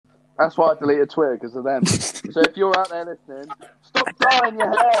That's why I deleted Twitter, because of them. So if you're out there listening, stop dyeing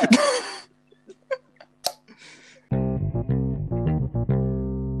your hair.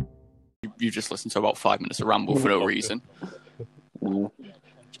 You just listen to about 5 minutes of ramble for no reason.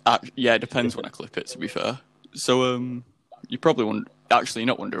 Yeah, it depends when I clip it, to be fair. So, you probably actually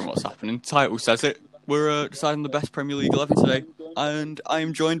not wondering what's happening. Title says it. We're deciding the best Premier League 11 today. And I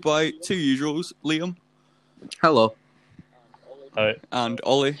am joined by two usuals, Liam. Hello. Hi. And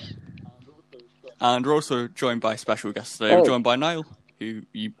Ollie. And we're also joined by a special guest today. We're joined by Niall, who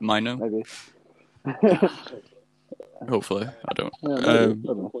you might know. Maybe. Hopefully. I don't. Yeah, maybe. I don't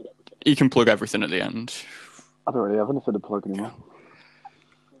know. You can plug everything at the end. I don't really have anything to plug anymore.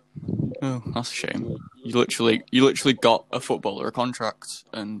 Oh, that's a shame. You literally got a footballer a contract,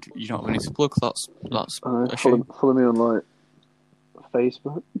 and you don't have any to plug. That's a shame. Follow me on like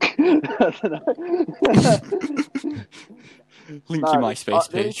Facebook. I don't know. Link your MySpace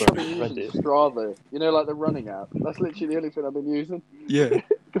page. I've been using Strava. You know, like the running app. That's literally the only thing I've been using. Yeah. You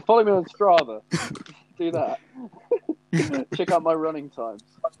can follow me on Strava. Do that. Check out my running times.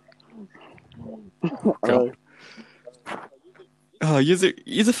 Go. You're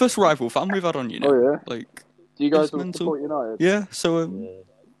the first rival fan we've had on, you know. Oh yeah. Like, do you guys all support United? Yeah. So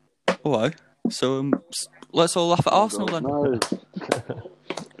why? So let's all laugh at Arsenal then. No.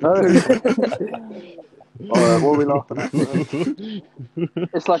 Alright, what are we laughing at?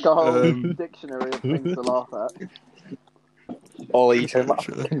 It's like a whole dictionary of things to laugh at. Ollie, you sound like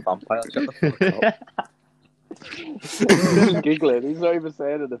a fucking vampire. Shut the fuck up. He's giggling. He's not even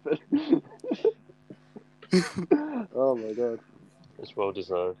saying anything. Oh my god. It's well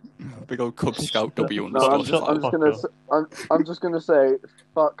deserved. Big old Cub Scout W on the I'm just gonna say,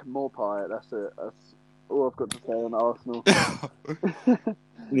 fuck Morpie. That's it. That's all I've got to say on Arsenal.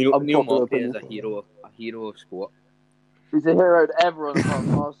 Neil Maupay is a hero of sport. He's a hero to everyone apart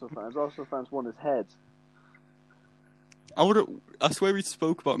from Arsenal fans. Arsenal fans want his head. I swear we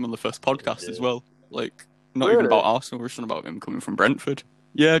spoke about him on the first podcast as well. Like, not Really? even about Arsenal, we're just talking about him coming from Brentford.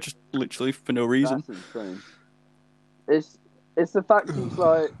 Yeah, just literally for no reason. That's insane. It's the fact he's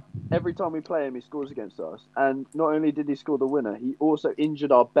like, every time we play him, he scores against us. And not only did he score the winner, he also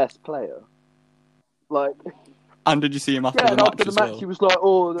injured our best player. Like, and did you see him after the and match after the as match, well? he was like,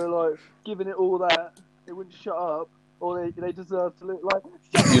 "Oh, they're like giving it all that. They wouldn't shut up, or they deserve to look like."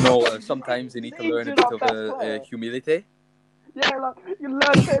 You know, sometimes they need to learn a bit of humility. Yeah, like you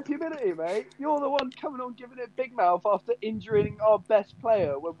learn a bit of humility, mate. You're the one coming on giving it big mouth after injuring our best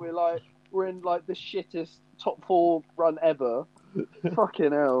player when we're in like the shittest top 4 run ever.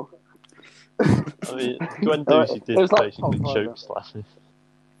 Fucking hell. I mean, Guendouzi did basically choke slash him.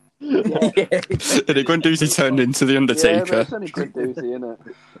 Yeah. And Guendouzi turned into the Undertaker. Yeah, but it's only Guendouzi, isn't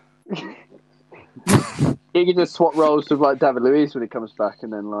it? He can just swap roles with like David Luiz when he comes back,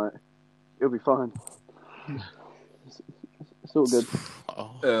 and then like he'll be fine. It's all good.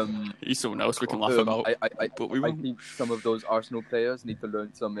 He's someone else we can laugh about. I think some of those Arsenal players need to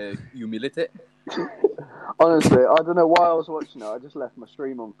learn some humility. Honestly, I don't know why I was watching it. I just left my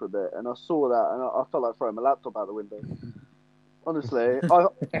stream on for a bit, and I saw that, and I felt like throwing my laptop out the window. Honestly, I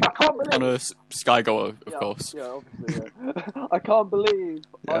can't believe... On a Sky Go, of course. Yeah, obviously, yeah. I can't believe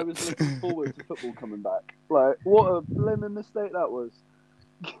I was looking forward to football coming back. Like, what a blimmin' mistake that was.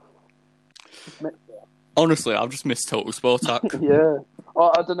 Honestly, I've just missed Total Sport Attack. Yeah.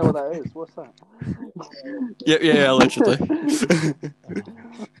 Oh, I don't know what that is. What's that? Yeah, allegedly.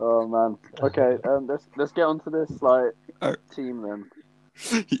 Oh, man. Okay, let's get on to this, team then.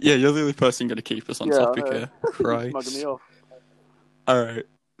 Yeah, you're the only person going to keep us on topic here. Christ. Mugging me off. Alright,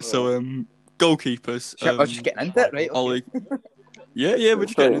 so, goalkeepers. I'm just getting into it, right? Ollie. Yeah, we're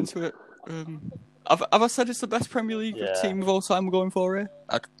just getting into it. Have I said it's the best Premier League team of all time we're going for here?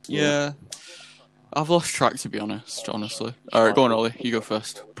 Yeah. I've lost track, to be honest, honestly. Alright, go on, Ollie. You go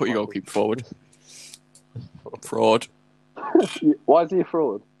first. Put your goalkeeper forward. Fraud. Why is he a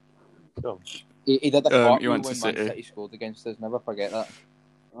fraud? He did a cartwheel he went to when City. Man City scored against us. Never forget that.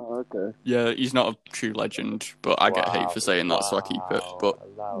 Oh, okay. Yeah, he's not a true legend, but I get hate for saying that, so I keep it. But,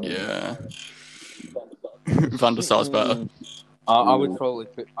 yeah. Van der Sar's better. I would probably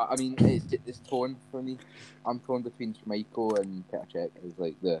put... I mean, it's torn for me. I'm torn between Schmeichel and Petr Cech as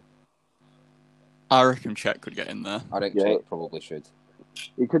like the... I reckon Cech could get in there. I think Cech probably should.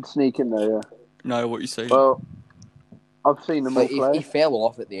 He could sneak in there, yeah. No, what you say? Well, I've seen him all play. He fell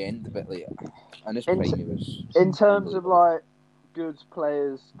off at the end, but like, in his prime he was... In terms of like good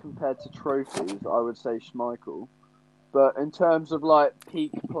players compared to trophies, I would say Schmeichel. But in terms of like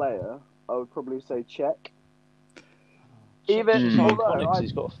peak player, I would probably say Cech. Even although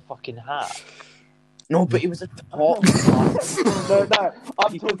he's got a fucking hat. No, but he was a top class. No.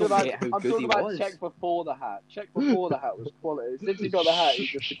 I'm People talking about. forget how I'm good talking he about was. Czech before the hat. Czech before the hat was quality. Since he got the hat, he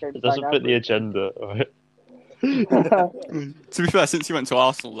just became. It doesn't fit the agenda, right? To be fair, since he went to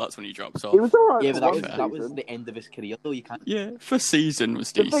Arsenal, that's when he dropped off. He was alright. Yeah, for but one that was season. the end of his career, though. You can't. Yeah, first season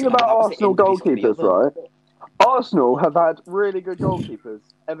was The decent. thing about That was the Arsenal end of his career, goalkeepers, though. right? Arsenal have had really good goalkeepers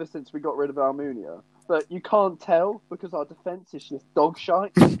ever since we got rid of Almunia. But you can't tell because our defence is just dog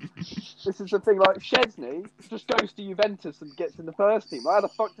shite. This is the thing, like, Szczesny just goes to Juventus and gets in the first team. Like, how the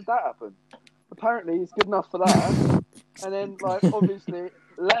fuck did that happen? Apparently, he's good enough for that. And then, like, obviously,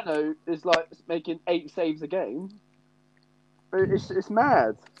 Leno is, like, making 8 saves a game. It's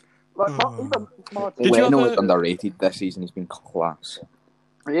mad. Like, even Martin... Did you Leno have is underrated this season. He's been class.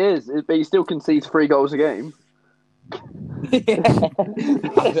 He is, but he still concedes 3 goals a game. I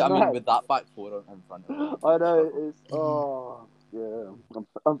mean, with that back four in front of him. I know, it's... Oh, yeah.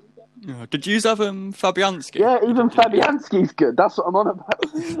 Did you have Fabianski? Yeah, even Fabianski's good. That's what I'm on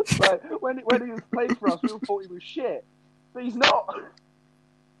about. Like, when he was playing for us, we all thought he was shit. But he's not.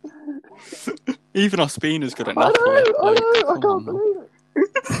 Even Ospina's good at I Napoli. know, I can't believe it.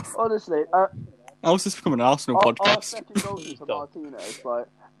 Honestly, How is this becoming an Arsenal our podcast? second goalkeeper Martinez, like,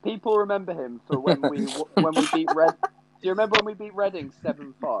 people remember him for when we beat Red. Do you remember when we beat Reading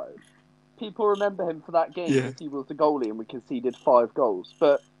 7-5? People remember him for that game because he was the goalie and we conceded 5 goals.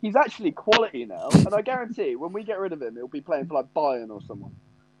 But he's actually quality now, and I guarantee when we get rid of him, he'll be playing for like Bayern or someone.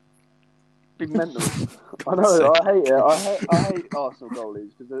 Be mental. I know. I hate it. I hate Arsenal goalies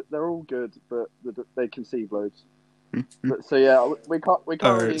because they're all good, but they concede loads. So yeah, we can't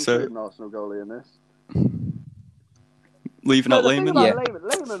really include an Arsenal goalie in this. Leaving out Lehmann? Yeah.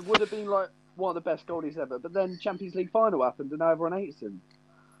 Lehmann would have been like one of the best goalies ever, but then Champions League final happened and now everyone hates him.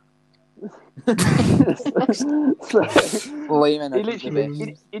 Lehmann he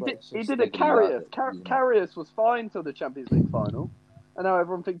literally he did a Karius. Karius was fine till the Champions League final, and now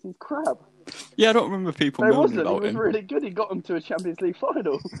everyone thinks he's crap. Yeah, I don't remember people moaning about him. He was really good. He got them to a Champions League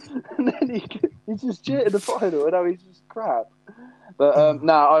final, and then he just cheated the final, and now he's just crap. But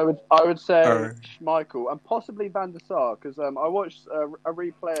I would say Schmeichel and possibly Van der Sar because I watched a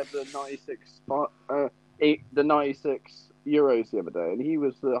replay of the '96 Euros the other day, and he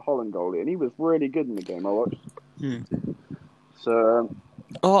was the Holland goalie, and he was really good in the game I watched. So,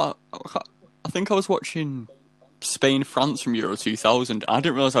 I think I was watching Spain-France from Euro 2000. I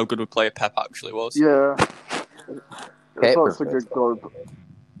didn't realise how good a player Pep actually was. Yeah, that's a good goal.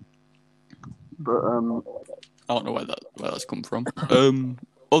 But I don't know where that's come from.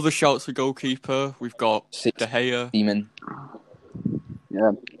 Other shouts for goalkeeper, we've got De Gea, Seaman.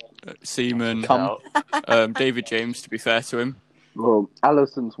 Yeah. Seaman, David James, to be fair to him. Well,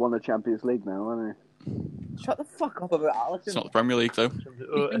 Alisson's won the Champions League now, hasn't he? Shut the fuck up about Alisson. It's not the Premier League, though.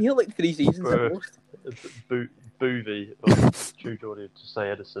 He's been here like 3 seasons at most. Boothie, or True Geordie, to say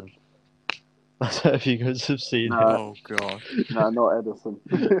Edison. I don't know if you guys have seen him. Oh, God. No, not Edison.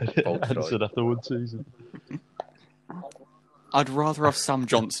 Edison after 1 season. I'd rather have Sam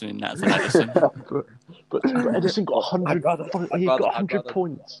Johnson in net than Edison. But Edison got 100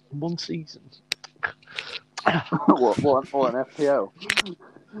 points in 1 season. What an FPL?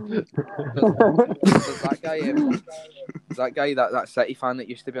 that City fan that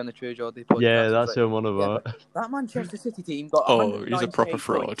used to be on the True Geordie podcast? Yeah, that's who I'm on about. That Manchester City team got he's a proper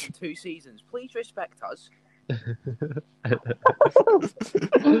fraud. In 2 seasons. Please respect us.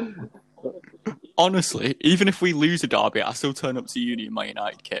 Honestly, even if we lose a derby, I still turn up to uni in my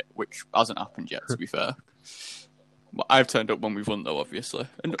United kit, which hasn't happened yet, to be fair. Well, I've turned up when we've won, though, obviously.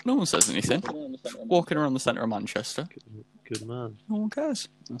 And no one says anything. Walking around the centre of Manchester. Good man. No one cares.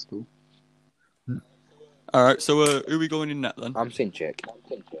 That's cool. Alright, so who are we going in net, then? I'm saying Czech.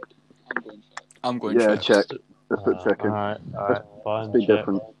 I'm going Czech. Czech. Let's put Czech in. Alright, fine. It's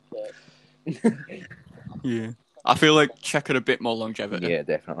different. Yeah. I feel like Czech had a bit more longevity. Yeah,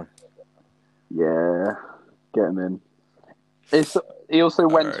 definitely. Yeah, get him in. He also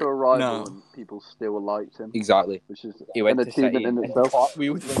went to a rival and people still liked him. Exactly. Which is he went an to City achievement in itself. Apart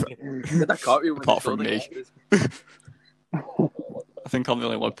from me. I think I'm the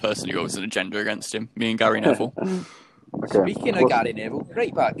only one person who goes an agenda against him. Me and Gary Neville. Okay. Speaking of Gary Neville,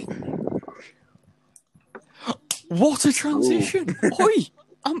 right back. What a transition! Oi!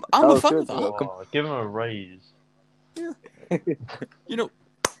 I'm a fan of that. Oh, give him a raise. Yeah. You know,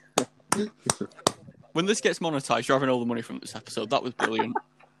 when this gets monetized, you're having all the money from this episode. That was brilliant.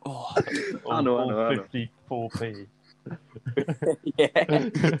 Oh, I know. 54p. Yeah.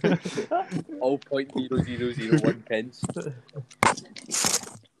 0.0001 pence.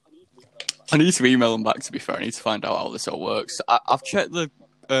 I need to email them back, to be fair. I need to find out how this all works. I've checked the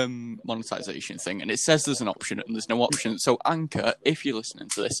monetization thing, and it says there's an option, and there's no option. So Anchor, if you're listening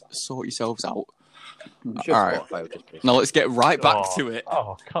to this, sort yourselves out. Sure, All right. Spotify will just Now let's get right back to it.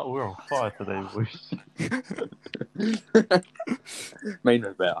 We're on fire today, boys. Mine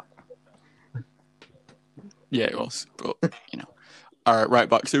was better. Yeah, it was, but All right, right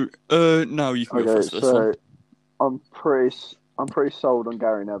back to now you can go first for this one. I'm pretty sold on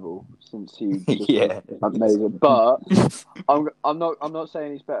Gary Neville since he just Yeah. amazing. But I'm not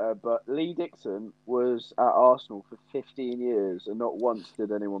saying he's better. But Lee Dixon was at Arsenal for 15 years, and not once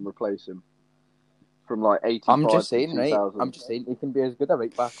did anyone replace him. From like 85 I'm just saying, to right? 2000. I'm just saying he can be as good a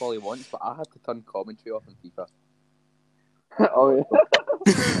right back all he wants, but I had to turn commentary off in FIFA. Oh yeah.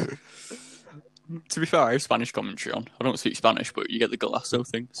 To be fair, I have Spanish commentary on. I don't speak Spanish, but you get the Golasso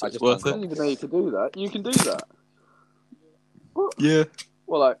thing, so it's worth I it. didn't even know you could do that. You can do that. What? Yeah.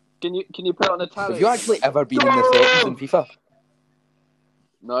 Well, like, can you put it on Italian? Have you actually ever been in the settings in FIFA?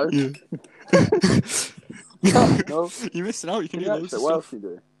 No. Yeah. No. You're missing out. You can do Can you loads actually? of What else stuff. can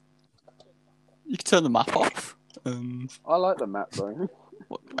you do? You can turn the map off. I like the map though.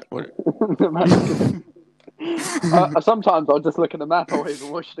 What? The map's good. Sometimes I'll just look at the map. I won't even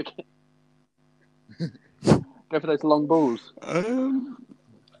watch it again. Go for those long balls.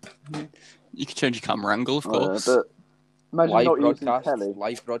 You can change your camera angle, of course. But imagine Live not using broadcast. telly.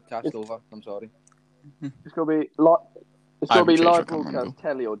 Live broadcast over. I'm sorry. It's got to be like. It's got to be haven't changed my live camera broadcast, angle.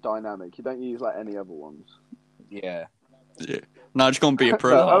 telly, or dynamic. You don't use like any other ones. Yeah. Yeah. Now just go and be a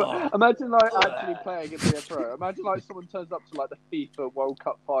pro. No, imagine like actually playing and be a pro. Imagine like someone turns up to like the FIFA World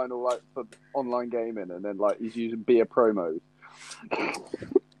Cup final like for online gaming, and then like he's using be a pro mode.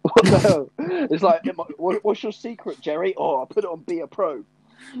 What the hell? It's like, what's your secret, Jerry? Oh, I put it on be a pro.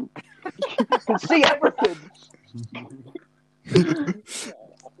 You can see everything.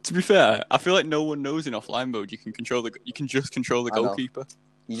 To be fair, I feel like no one knows in offline mode you can just control the I know. goalkeeper.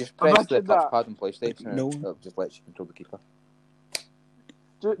 You just press the Imagine that. touchpad on PlayStation and No. it just lets you control the keeper.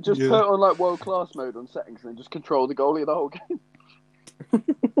 Just Yeah. put it on like world class mode on settings, and then just control the goalie the whole game.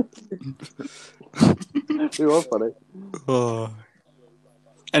 It was funny. Oh.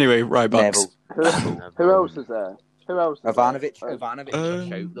 Anyway, right back. Neville. Who else is there? Who else? Is Ivanovic. there? Ivanovic is a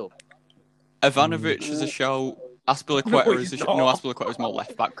shout though. Ivanovic is a shout. Aspilicueta is a shout. No, Aspilicueta is more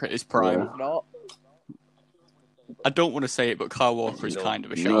left back at his prime. He's not. I don't want to say it, but Kyle Walker is kind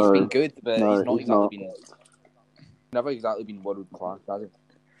of a He's shout. been good, but No, he's not he's exactly not. been. Never exactly been world class, has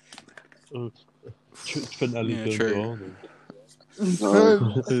he? Finelli Yeah, done true.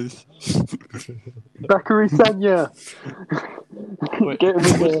 well, then. Bakary Sanya. Wait, Get him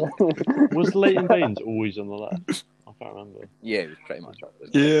in there. was Leighton Baines always on the left? I can't remember. Yeah, he was pretty much up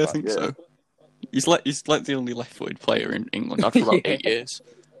there. Yeah, I think so. He's like the only left-footed player in England for about 8 years,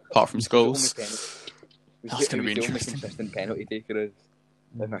 apart from Scholes. That's going to be The only interesting. consistent penalty taker is,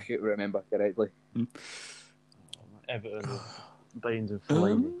 if I should remember correctly. Everton, Baines and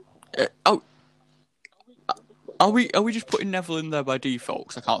Fellaini. Are we just putting Neville in there by default?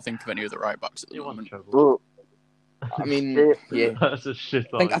 'Cause I can't think of any other right backs at the You want moment. trouble? Well, I mean, yeah. That's a shit.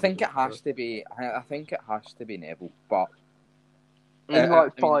 I think it has to be. I think it has to be Neville, but in like I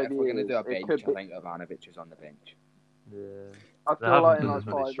mean, 5 if we're going to years, do a it bench, could I be. think Ivanovic is on the bench. Yeah. I They feel like haven't in been like as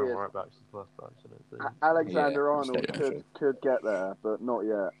many 5 strong years, right backs as left backs, I don't think. Alexander Yeah, Arnold yeah. could get there, but not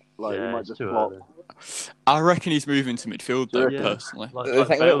yet. Like he Yeah, might it's just too flop. early. I reckon he's moving to midfield though, Yeah. personally. Like The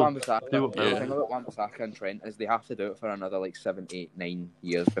thing Bale- about Wan-Bissaka, do what the Bale thing did. about Wan-Bissaka and Trent is they have to do it for another like 7, 8, 9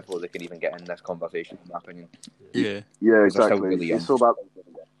 years before they can even get in this conversation. In my opinion. Yeah. Yeah, Because they're still exactly. really young. It's all about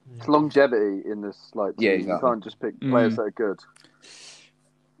it's longevity in this. Like, Yeah, team. exactly. You can't just pick players that are good.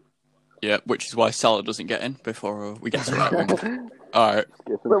 Yeah, which is why Salah doesn't get in before we get to right wing. Alright.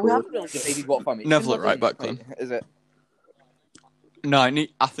 Well, we haven't really decided what formation. Neville at we're right doing. back then. Like, is it? No,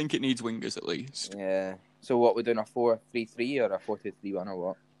 I think it needs wingers at least. Yeah. So what we're doing, a 4-3-3 or a 4-2-3-1 or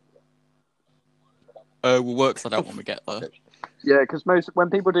what? We'll work that out when we get there. Yeah, because when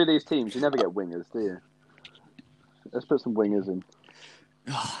people do these teams, you never get wingers, do you? Let's put some wingers in.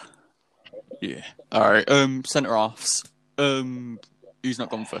 Yeah. Alright, centre halves. Who's not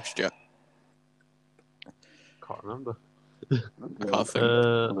gone first yet? Can't remember. I can't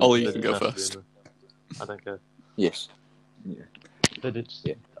think. Ollie, you can go Vidic has to be first. in there. I don't care. Yes. Vidic,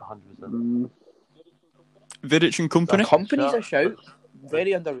 Yeah. 100%. Vidic and Company? Company's a shout.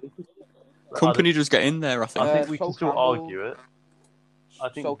 Very underrated. Company does get in there, I think. I think we Sol can still Campbell- argue it. I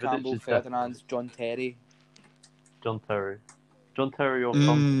think Sol Vidic Campbell, is Ferdinand, John Terry. John Terry. John Terry or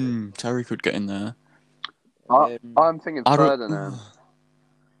Company. Terry could get in there. I'm thinking I don't- Ferdinand.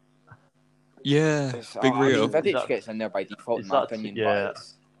 Yeah, It's- Big I mean, Rio. Vidic that- gets in there by default, is in my that- opinion. yeah. But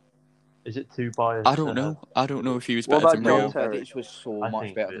it's, Is it too biased? I don't know. I don't know if he was What better about than John Rio. Terry? Vidic was so I much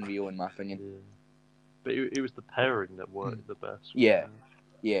think better Vidic- than Rio, in my opinion. Yeah. But it was the pairing that worked the best. Yeah.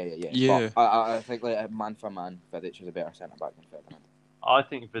 wasn't it? Yeah. But I think like man for man, Vidic is a better centre back than Ferdinand. I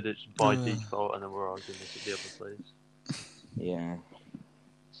think Vidic by default, and then we're arguing this at the other place. Yeah.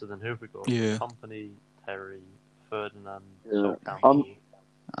 So then who have we got? Yeah. Company, Terry, Ferdinand, Yeah. Sol Campbell.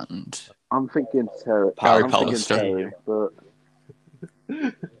 And I'm thinking Terry. Harry I'm thinking Pallister. Terry,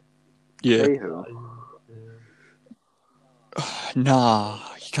 but yeah. Cahill. Nah,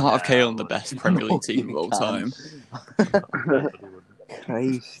 you can't have Cahill in the best Premier League No, team of you all can't. time. Definitely wouldn't.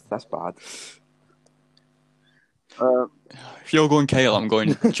 Christ, that's bad. If you're going Cahill, I'm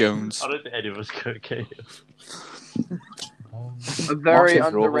going Jones. I don't think any of us go Cahill. A very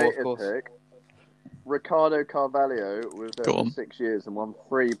Marcus Rojo, underrated of course. pick. Ricardo Carvalho was there Go for on. 6 years and won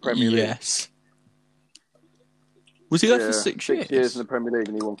 3 Premier League. Yes. Was he there for 6 years? 6 years in the Premier League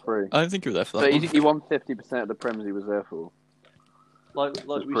and he won 3. I don't think he was there for So that he, long. he won 50% of the Prem he was there for. Like That's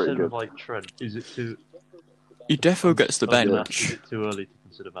we pretty said good. with like Trent, is it too? He defo gets the Is bench. it too early to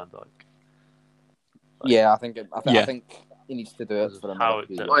consider Van Dijk? Yeah, I think Yeah. I think he needs to do it for How another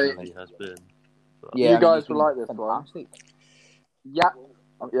few years. exceptional he has been. But Yeah, You I mean, guys he's will been like this one. fantastic. Yep.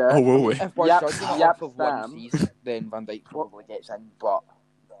 Yeah. Oh, will we? If we're Yap- judging it Yap off of one Stam. season, then Van Dijk probably gets in. But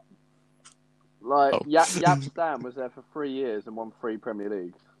Like, Oh. Yap Stam was there for 3 years and won 3 Premier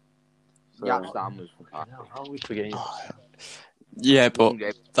Leagues. So, Yap Stam was fantastic. how are we forgetting? Yeah, but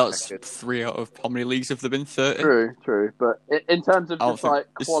Yeah, that's good. 3 out of how many leagues have there been? 30? True. But in terms of I don't just think like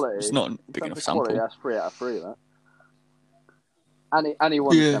it's, quality, it's not a in big terms enough of quality, sample. that's 3 out of 3. That. And he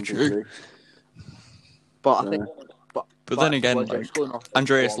won the Yeah, Champions true. League. But I So- think. But then again, we're like, just going off of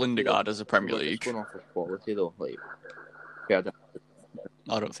Andreas quality, Lindegaard as a Premier we're just League, going off of quality though. Like, Ferdinand.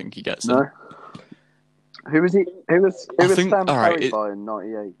 I don't think he gets No. in. Who was he? Who was I Sam think- alright, Perry it- by in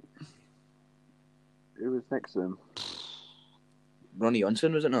 '98? Who was next to him? Ronnie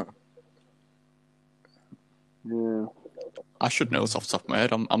Johnson, was it not? Yeah. I should know this off the top of my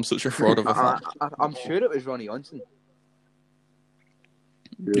head. I'm such a fraud of a fan. I'm sure it was Ronnie Johnson.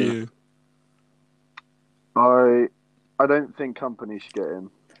 Yeah. I don't think Company should get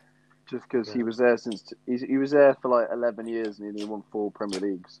him, just because he was there he was there for like 11 years and he only won 4 Premier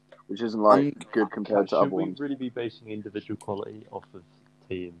Leagues, which isn't like good compared to other Should we ones. really be basing individual quality off of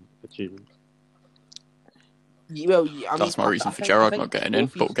team achievements? Well, yeah, I That's mean, my reason I for think- Gerrard I think not getting in,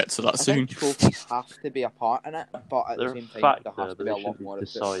 but we'll trophies- get to that I soon. think trophies have to be a part in it, but at They're the a same time, factor, there has to but be a they lot should more be of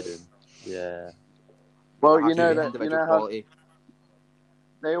it. deciding. Yeah. Well, There has you to know be that individual how quality.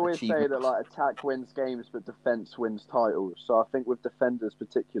 they always say that achievements. like attack wins games, but defense wins titles. So I think with defenders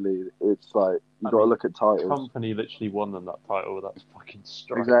particularly, it's like you got to look at titles. Company literally won them that title with that fucking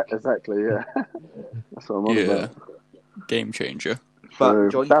strike. Exactly, yeah. That's what I'm on Yeah. about. Game changer. But So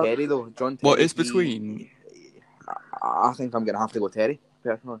John that- Terry, though, John Terry. What is between? I think I'm going to have to go Terry,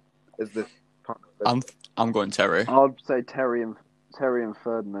 personally. Is the I'm going Terry. I'd say Terry and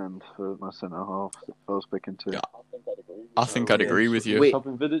Ferdinand for my centre half. If I was picking 2. Yeah. I think I'd agree with you. Wait.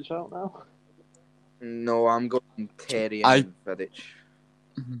 Subbing Vidic out now? No, I'm going Terry I- and Vidic.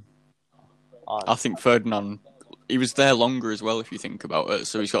 I think Ferdinand. He was there longer as well, if you think about it.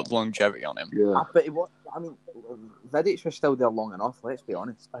 So he's got longevity on him. Yeah. But I mean, Vidic was still there long enough. Let's be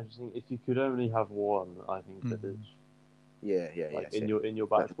honest. I just think if you could only have one, I think Vidic. Yeah. Like in your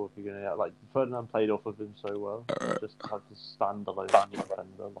back four, if you're gonna like Ferdinand played off of him so well. Just have to stand alone in your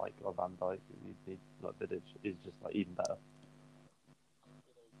defender like a Van Dijk. You need like Vidic is just like even better.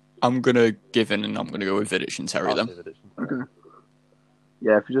 I'm gonna give in, and I'm gonna go with Vidic and Terry I'll then. say Vidic and Terry. Okay.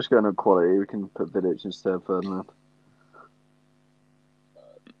 Yeah, if you're just going on quality, we can put Vidic instead of Ferdinand.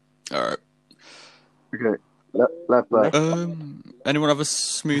 All right. Okay. Left back. Anyone have a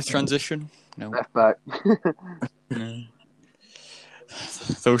smooth transition? No. Left back. No.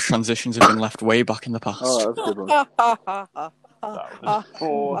 Those transitions have been left way back in the past. Oh, that's a good one. That was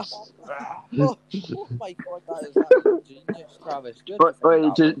forced. Oh my god, that is genius, Travis. Good.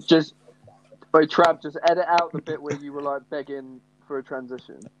 Wait, Trav, just edit out the bit where you were like begging for a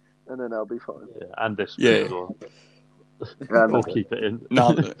transition, and then that'll be fine. Yeah, and this Yeah. as well. Yeah, Or keep it in.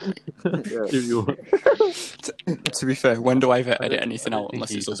 No, If you want. to be fair, when do I ever edit I anything don't out think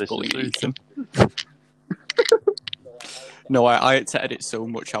unless it's either us bullying this is Ethan? No, I had to edit so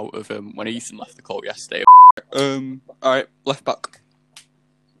much out of when Ethan left the call yesterday. Alright, left back.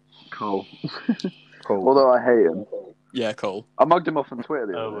 Cool. Although I hate him. Yeah, Cole. I mugged him off on Twitter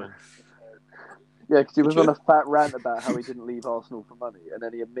the other day. Owen. Yeah, because he was Did you? on a fat rant about how he didn't leave Arsenal for money, and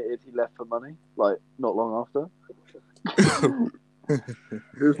then he admitted he left for money, like, not long after.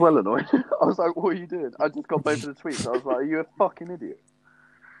 He was well annoyed. I was like, what are you doing? I just got both of the tweets. I was like, are you a fucking idiot?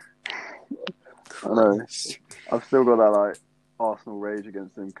 I know. I've still got that like Arsenal rage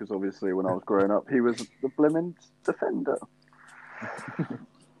against him because obviously when I was growing up, he was the blimmin' defender.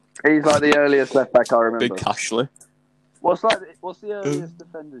 He's like the earliest left back I remember. Big Cashley. What's the earliest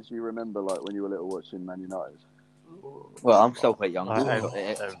defenders you remember like when you were little watching Man United? Well, I'm still quite young.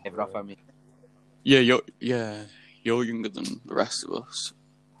 Yeah, you're younger than the rest of us.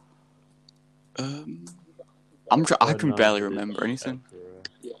 I can barely remember anything.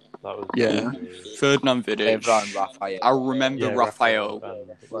 Ferdinand Vidic. Raphael. I remember Raphael.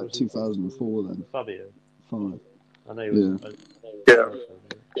 Like 2004 then. Fabio. 5. I know he was.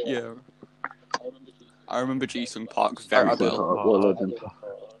 Yeah. I remember Ji-sung Park very well. What a legend.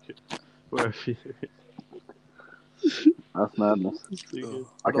 Where he? That's madness.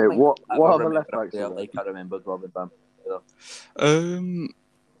 Okay, Okay, what other left backs? I remember Robin Van.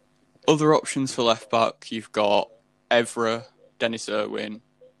 Other options for left back, you've got Evra, Dennis Irwin,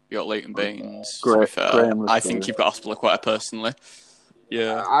 you got Leighton Baines. To be fair, I think you've got Aspilicueta personally.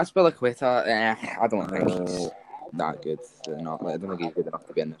 Yeah. Aspilicueta, I don't think he's that good. I don't think he's good enough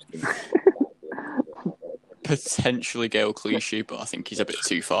to be in this team. Potentially Gael Clichy, but I think he's a bit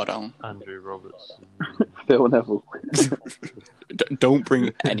too far down. Andrew Robertson. Phil Neville. Don't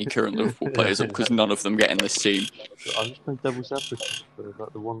bring any current Liverpool players up because none of them get in this team. I'm just playing devil's advocate for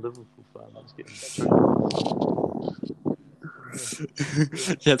like the one Liverpool fan that's getting triggered.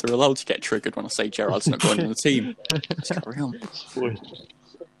 Yeah, they're allowed to get triggered when I say Gerrard's not going in the team. Let's carry on.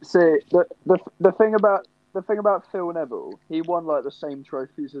 See, the thing about Phil Neville, he won like the same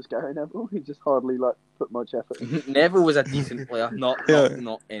trophies as Gary Neville. He just hardly like put much effort. Neville was a decent player, not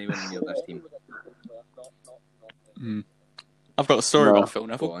anyone near this team. I've got a story about Phil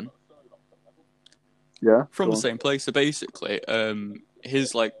Neville. Yeah, from the same place. So basically,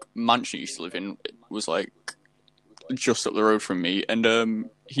 his like mansion he used to live in was like just up the road from me, and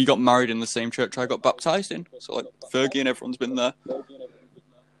he got married in the same church I got baptized in. So like Fergie and everyone's been there.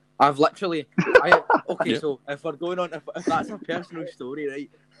 I've literally, So if we're going on, if that's a personal story,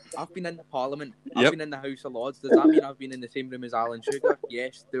 right? I've been in the Parliament. I've been in the House of Lords. Does that mean I've been in the same room as Alan Sugar?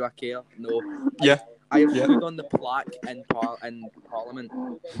 Yes. Do I care? No. Yeah. I have stood on the plaque in Parliament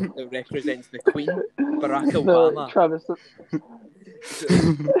that represents the Queen, Barack Obama.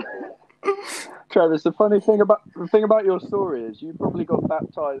 Travis, the funny thing about your story is you probably got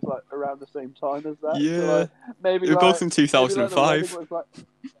baptized like around the same time as that. Yeah. So, like, maybe we were like, both in 2005.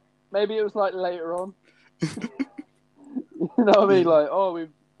 Maybe it was like later on. You know what I mean? Like, oh,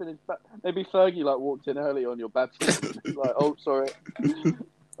 we've finished. Maybe Fergie like walked in early on your baptism. Like, oh, sorry, I'm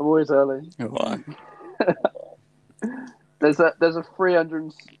always early. Why? There's a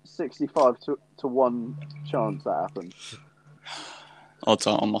 365 to 1 chance that happens. Odds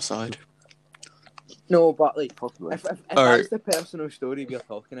aren't on my side. No, but like, possibly. If that's the personal story we're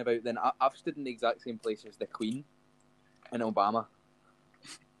talking about, then I've stood in the exact same place as the Queen and Obama.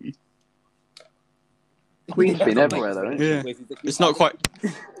 Queen's been everywhere though, isn't she? Yeah. It's not quite.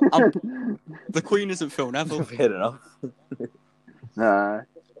 The Queen isn't Phil Neville. Fair enough. Nah.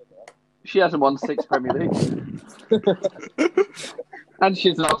 She hasn't won 6 Premier Leagues. And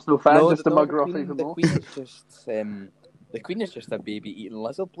she's an Arsenal fan, just to mug her off even more. The Queen is just a baby eating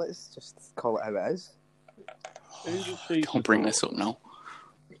lizard. Let's just call it how it is. Don't bring this up now.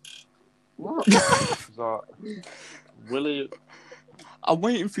 What? Willie. I'm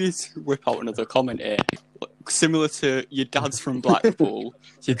waiting for you to whip out another comment here. Similar to your dad's from Blackpool,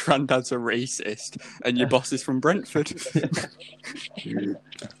 your granddad's a racist, and your boss is from Brentford.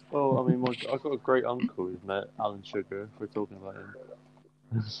 Well, I mean, I've got a great uncle who's met Alan Sugar, if we're talking about him.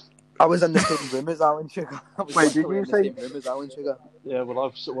 I was in the same room as Alan Sugar. Wait, did you say? Same room as Alan Sugar? Yeah,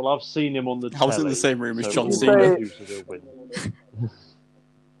 I've seen him on the telly. I was in the same room as John Cena.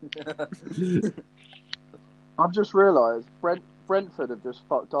 I've just realised Brentford have just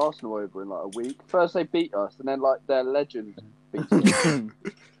fucked Arsenal over in like a week. First they beat us, and then like their legend beats us.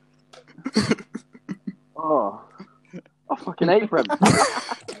 I fucking hate Brentford.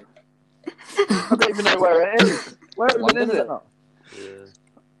 I don't even know where it is. Where even is it? Yeah.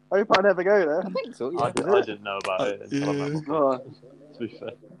 I hope I never go there. I think so, yeah. I didn't know about it until I met my brother, to be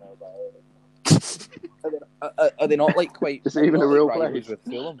fair. Are they not like quite... Is it even a real place? place? With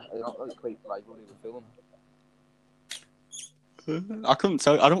Fulham? Are they not like quite rivalry with Fulham? I couldn't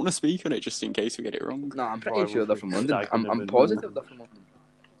tell. I don't want to speak on it just in case we get it wrong. No, I'm pretty sure they're from London. I'm positive they're from London.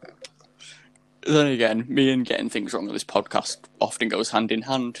 Then again, me and getting things wrong on this podcast often goes hand in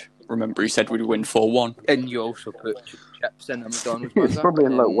hand. Remember, he said we'd win 4-1. And you also put chips in a McDonald's It's burger. probably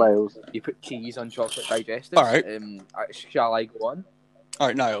in like Wales. You put cheese on chocolate digestives. All right. Shall I go on? All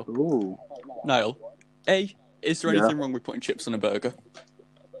right, Niall. Ooh. Niall, is there anything wrong with putting chips on a burger?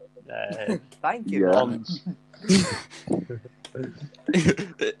 Thank you. Yeah.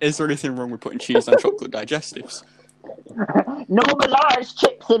 Is there anything wrong with putting cheese on chocolate digestives? Normalise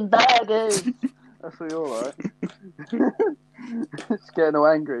chips in burgers. That's what you're like. It's getting all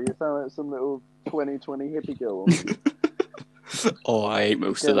angry. You sound like some little 2020 hippie girl. Oh, I hate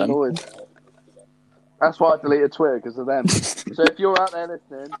most Getting of them. annoyed. That's why I deleted Twitter, because of them. So if you're out there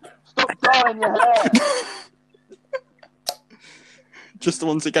listening, stop dyeing your hair. Just the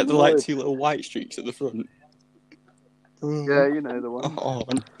ones that get the like 2 little white streaks at the front. Yeah, you know the one. Oh,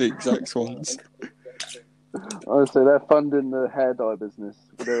 the exact ones. Honestly, they're funding the hair dye business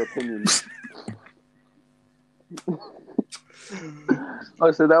with their opinions.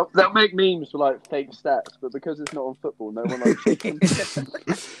 Honestly, they'll make memes for like fake stats, but because it's not on football, no one likes it.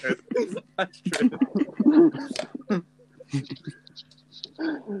 That's true.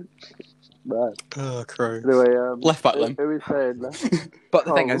 Right. Oh, crow. Anyway, Left back then. Who are we saying? But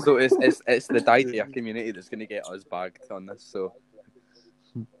the thing is, though, it's the Didier community that's going to get us bagged on this. So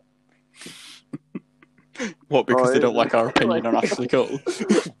What, because they don't like our opinion on Ashley Cole?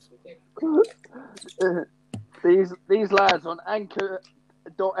 These lads on Anchor.fm.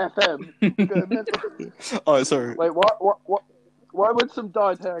 Oh, sorry. Wait, what? Why would some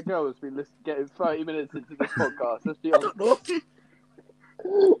dyed hair girls be getting 30 minutes into this podcast? Let's be honest.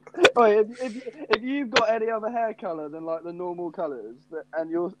 Wait, if you've got any other hair colour than like the normal colours,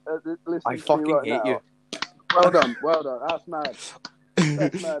 and you're listening I to fucking me right hate now, you. Well done. That's mad.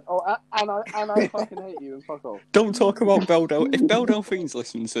 That's mad. Oh, and I fucking hate you and fuck off. Don't talk about Belle Delphine. If Belle Delphine's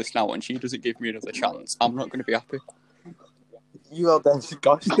listening to this now and she doesn't give me another chance, I'm not going to be happy. You are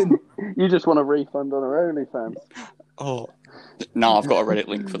disgusting. You just want a refund on her OnlyFans. Oh, now I've got a Reddit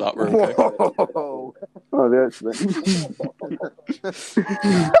link for that. We're okay. Whoa. Oh, the accident.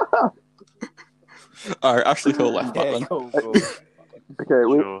 Alright, Ashley Cole left back then. Go. Okay,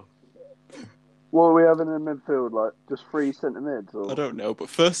 Sure. what are we having in midfield? Like just 3 centre mids? Or? I don't know, but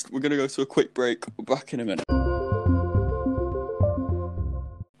first we're going to go to a quick break. We're back in a minute.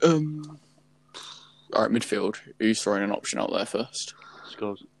 Alright, midfield. Who's throwing an option out there first?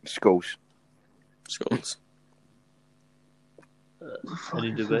 Skulls. Skulls.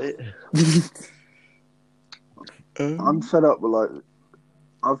 Any debate? I'm fed up with like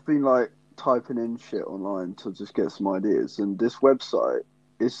I've been like typing in shit online to just get some ideas, and this website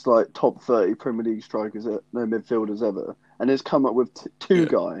is like top 30 Premier League strikers, no midfielders ever, and it's come up with two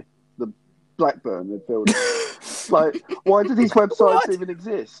guy, the Blackburn midfielder. Like, why do these websites even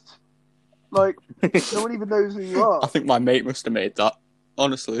exist? Like, no one even knows who you are. I think my mate must have made that,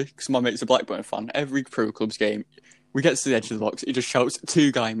 honestly, because my mate's a Blackburn fan. Every Pro Clubs game, we get to the edge of the box, he just shouts,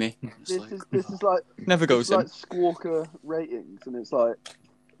 "Two guy me." This is like Never goes in. like Squawker ratings, and it's like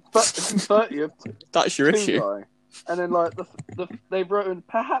 30th. That's your two issue. guy. And then like they've written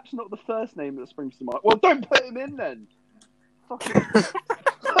perhaps not the first name that springs to mind. Well, don't put him in then. Fucking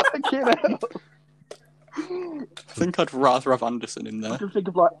hell. I think I'd rather have Anderson in I there. can think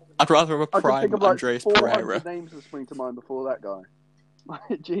of like I'd rather have a I can prime think of like Andreas 400 Pereira. names that spring to mind before that guy.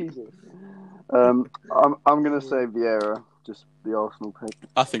 Like, Jesus. I'm gonna say Vieira, just the Arsenal pick.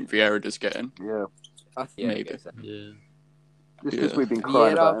 I think Vieira does get in. Yeah, Maybe. Yeah. just Yeah. because we've been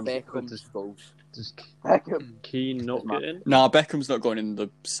crying Vieira, about him. Beckham, Skulls. Does Beckham. Keane not get in? Nah, Beckham's not going in the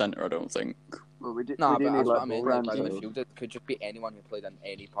centre, I don't think. Well, we do Nah, need but that's like what I mean. Like, by the Ramsdale. midfield, it could just be anyone who played in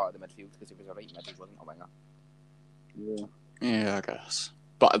any part of the midfield because he was a right mid, he wasn't a winger. Yeah. Yeah, I guess.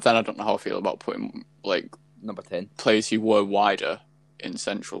 But then I don't know how I feel about putting like Number 10. players who were wider in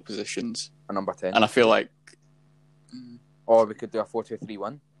central positions. A number 10. And I feel like Or we could do a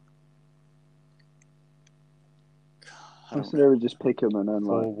 4-2-3-1. I said they would just pick him and then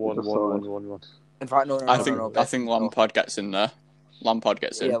like 4-1-1-1-1-1. In fact, no. I think Lampard gets in there. Lampard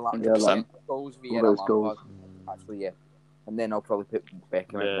gets in, Yeah, 100%. Skulls, All Vieira, those Lampard. goals. Actually, yeah. And then I'll probably put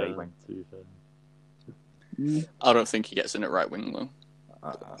Beckham at right wing. To be fair. I don't think he gets in at right wing though.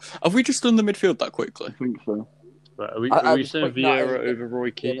 Have we just done the midfield that quickly? I think so. Right, are we I saying was Vieira putting that in- over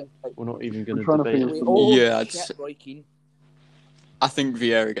Roy Keane? We're not even going I'm to trying to debate think it. of Oh, Yeah, I'd shit, say- Roy Keane. I think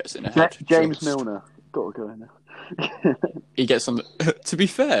Vieira gets in ahead. James just- Milner. Got to go in there. He gets on the... To be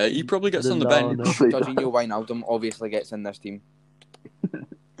fair, he probably gets on the bench. Jorginho Wijnaldum obviously gets in this team.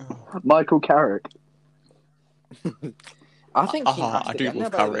 Michael Carrick. I think Keane has to I get do in there,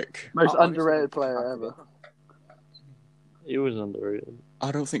 love by the way. Carrick. Most Honestly, underrated Keane player has to ever. get in. He was underrated.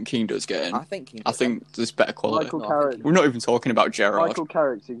 I don't think Keane does get in. I think Keane I gets in. think there's better quality. Michael No, I Carrick. think We're not even talking about Gerrard. Michael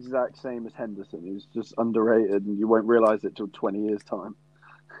Carrick's the exact same as Henderson. He's just underrated, and you won't realise it till 20 years' time.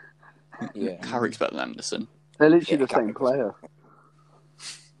 Yeah. Carrick's better than Anderson. They're literally Yeah, the same Carrick was- player,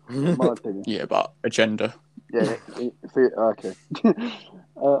 in my opinion. Yeah, but agenda. Yeah. Okay.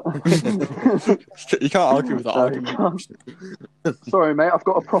 You can't argue with that No, argument. Sorry, mate. I've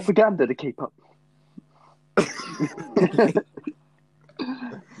got a propaganda to keep up.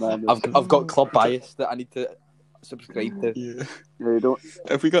 Man, I've got club bias that I need to subscribe to. Yeah. you don't.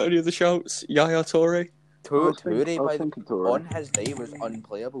 Have we got any other shouts? Yaya Toure? Toure, Toure. on his day, was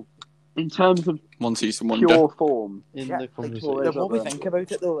unplayable. In terms of One season wonder. pure form, In Yeah, the like, conversation. the more we think about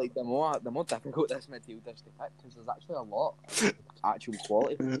it, though, like the more difficult this midfield is to pick, because there's actually a lot of actual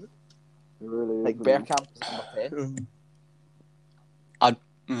quality. it really is. Like Bergkamp is number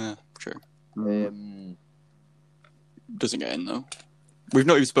 10. True. Doesn't get in though. We've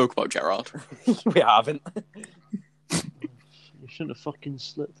not even spoke about Gerrard. We haven't. You shouldn't have fucking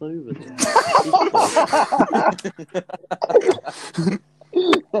slipped over there.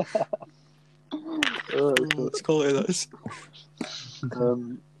 Let's call it this.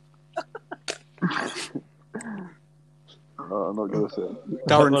 I'm not going to say it.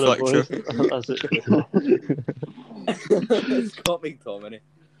 Darren Whatever, Fletcher. That's it. Scott McTominay.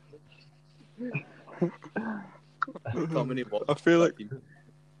 Tommy, I feel like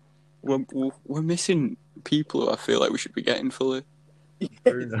we're missing people who I feel like we should be getting fully.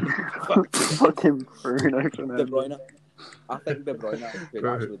 Fucking Bruno Fernandes. De Bruyne. I think De Bruyne could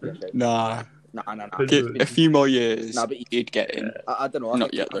actually be a shout. Nah. Nah. A few more years, Nah, but he'd get in. I don't know.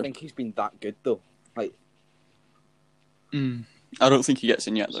 Not yet, I though. think he's been that good though. Like, I don't think he gets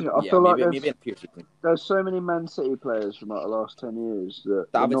in yet, though. I feel like maybe in a few seasons. there's so many Man City players from like the last 10 years that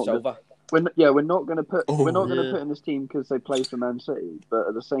David Silva. we're not going to put in this team because they play for Man City, but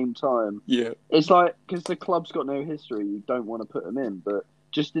at the same time, it's like because the club's got no history, you don't want to put them in, but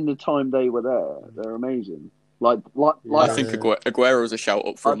just in the time they were there, they're amazing. Like I think Aguero's a shout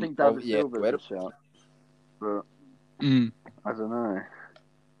up I front. think David Silva's a shout, but I don't know.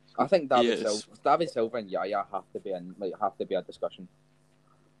 I think David Silva and Yaya have to be a discussion.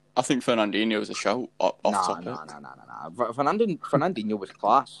 I think Fernandinho's a shout off topic. Nah. Fernandinho was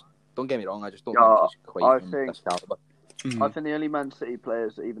class. Don't get me wrong. I just don't think he's quite this caliber. I think the only Man City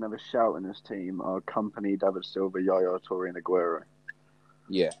players that even have a shout in this team are Company, David Silva, Yaya Toure, and Aguero.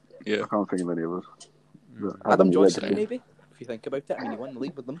 Yeah. I can't think of any others. Adam Johnson, maybe, if you think about it. I mean, he won the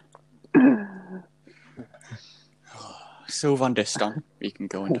league with them. Sylvain Distin, he can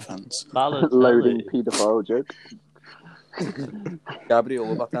go in defence. Loading paedophile joke.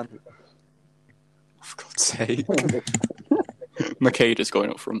 Gabriel Obertan. For God's sake. Makeda's going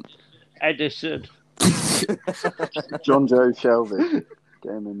up front. Edison. John Joe Shelby.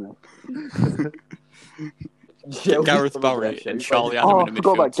 Get him in there. Gareth Barry and Charlie Adam in the midfield. I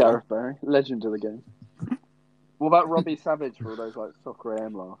forgot about Gareth Barry. Legend of the game. What about Robbie Savage for all those like soccer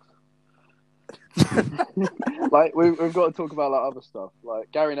AM laughs? Like we've got to talk about like other stuff.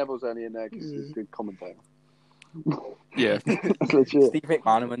 Like Gary Neville's only in there because he's a good commentator. Yeah, that's legit. Steve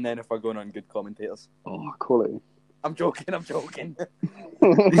McManaman then if we're going on good commentators. Oh, quality. I'm joking. I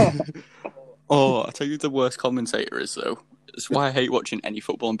tell you the worst commentator is though. It's why I hate watching any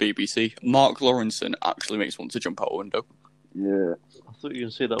football on BBC. Mark Lawrenson actually makes one to jump out a window. Yeah. I thought you were going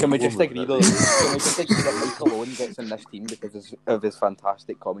to say that. Can we just agree though? Can we just agree that Michael Owen gets in this team because of his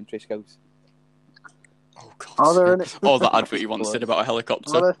fantastic commentary skills? Oh God! Are there any? Oh, that advert you once did about a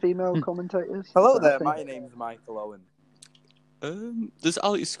helicopter. Are there female commentators? Hello there. My name's Michael Owen. There's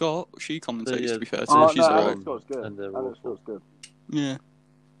Alex Scott. She commentates. To be fair, Alex she's alright. Scott's good. Alex Scott's good. Yeah.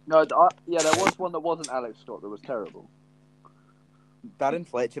 No, there was one that wasn't Alex Scott that was terrible. Darren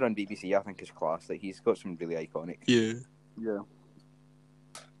Fletcher on BBC, I think, is class. Like he's got some really iconic. Yeah.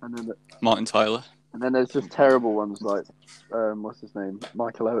 And then Martin Tyler. And then there's just terrible ones like what's his name,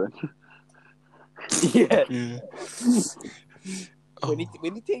 Michael Owen. Yeah. We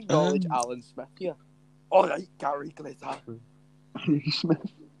need to acknowledge Alan Smith here. All right, Gary Glitter.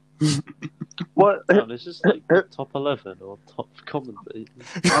 Smith. What? Is this like top 11 or top commentary?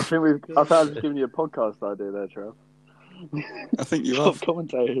 I think I was just giving you a podcast idea there, Trev. I think you top have.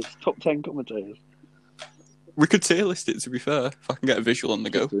 commentators, top 10 commentators. We could tier list it, to be fair, if I can get a visual on the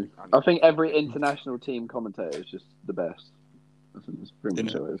go. I think every international team commentator is just the best. I think that's pretty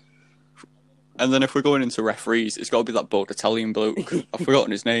much how it is. And then if we're going into referees, it's got to be that bold Italian bloke. I've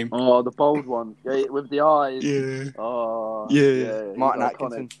forgotten his name. Oh, the bold one. Yeah, with the eyes. Yeah. Oh, yeah. Martin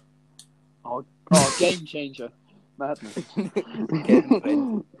Atkinson. Oh, game changer. Madness.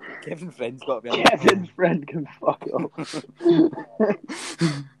 Kevin Friend's got to be on. Kevin's friend can fuck off.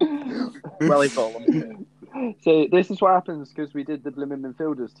 Willie Collum. So this is what happens because we did the blimmin'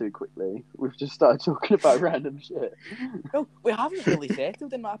 midfielders too quickly. We've just started talking about random shit. No, we haven't really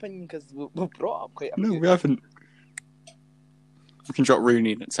settled in my opinion because we've brought up quite a few. No, we haven't. We can drop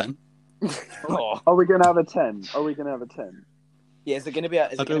Rooney in at 10. Are we going to have a 10? Are we going to have a 10? Yeah, is it going to be a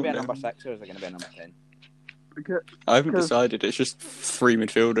know. number 6 or is it going to be a number 10? I haven't decided. It's just 3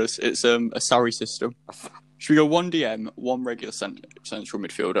 midfielders. It's a Sarri system. Should we go 1 DM, 1 regular central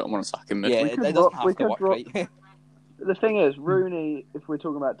midfielder, and 1 attacking mid? Yeah, it doesn't have to work, right? The thing is, Rooney, if we're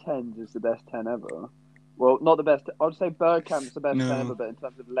talking about 10s, is the best 10 ever. Well, not the best. I'd say Bergkamp's the best 10 ever, but in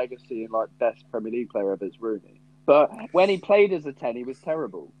terms of legacy and like best Premier League player ever, it's Rooney. But when he played as a 10, he was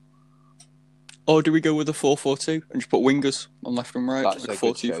terrible. Or do we go with a 4-4-2 and just put wingers on left and right? That's like a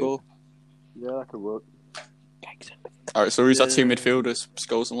good 4-2-4. Yeah, that could work. Alright, so who's that 2 midfielders?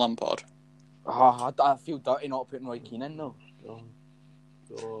 Scholes and Lampard? Oh, I feel dirty not putting Roy Keane in, though.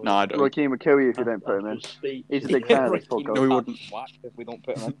 No, I don't. Roy Keane would kill you if you don't put him in. He's a big fan of this podcast. No, he wouldn't. If we don't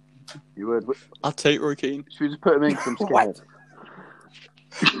put him in. You would. I'd take Roy Keane. Should we just put him in because I'm scared?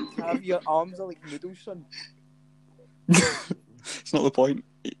 Have your arms are like noodles, son. It's not the point.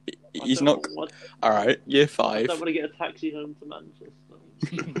 He's not. Alright, year 5. I don't want to get a taxi home to Manchester.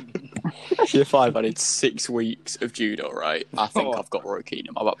 Year 5, I did 6 weeks of judo, right? I think I've got Roy Keane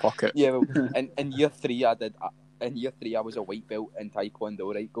in my back pocket. Yeah, well, in year 3, in year 3, I was a white belt in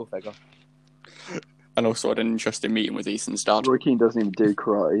Taekwondo, right? Go figure. And also, I had an interesting meeting with Ethan's dad. Roy Keane doesn't even do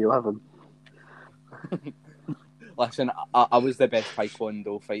karate. You'll have him. Listen, I was the best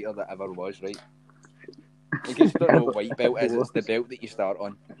Taekwondo fighter that ever was, right? You just don't know what white belt is. It's the belt that you start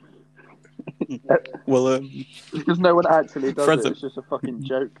on. Well, because no one actually does it. It's just a fucking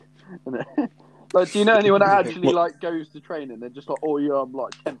joke, isn't it? Like, do you know anyone that actually like goes to training? They're just like, "Oh yeah, I'm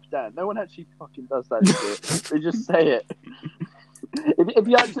like 10th Dan." No one actually fucking does that shit. They just say it. If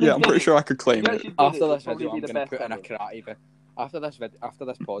you actually, I'm pretty sure I could claim it. After this video, I'm going to put in a karate video. After this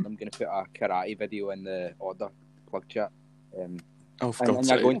pod, I'm going to put a karate video in the order plug chat. And you're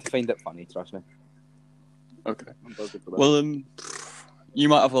going to find it funny, trust me. Okay. Well, you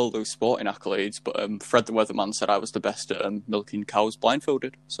might have all those sporting accolades, but Fred the Weatherman said I was the best at milking cows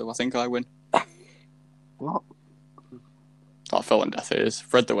blindfolded, so I think I win. What? That fell on deaf ears.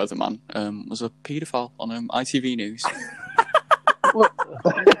 Fred the Weatherman was a paedophile on ITV News. What?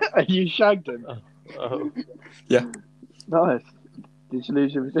 You shagged him? Yeah. Nice. Did you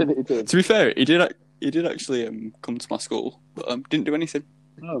lose your virginity to him? To be fair, he did actually come to my school, but didn't do anything.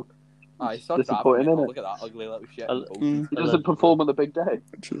 No. He started disappointing, isn't it? Look at that ugly little shit. He doesn't perform on the big day.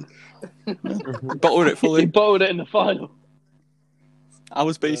 Bottled it fully. He bottled it in the final. I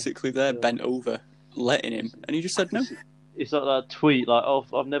was basically there, bent over, letting him, and he just said no. It's like that tweet, like, "Oh,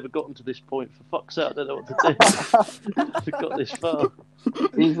 I've never gotten to this point. For fuck's sake, I don't know what to do. I've got this far."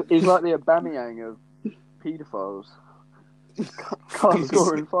 He's like the Aubameyang of paedophiles. Can't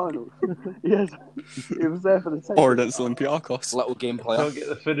score in finals. Yes, he was there for the same. Or against Olympiacos. Little game player. Can't get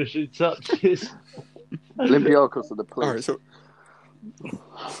the finishing touches. Olympiacos are the police. Alright, so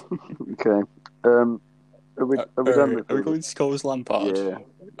okay. Are we done with Are we going Scholes Lampard? Yeah.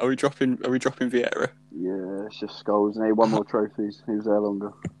 Are we dropping Vieira? Yeah, it's just Scholes and he won more trophies. He was there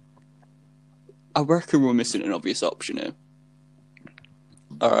longer. I reckon we're missing an obvious option here.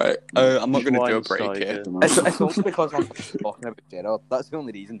 Alright, I'm not going to do a break here. It's also because I'm talking about Gerrard. That's the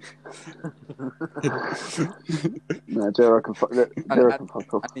only reason. No, Gerrard can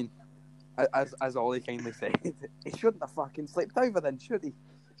fuck off. I mean, as Ollie kindly said, he shouldn't have fucking slipped over then, should he?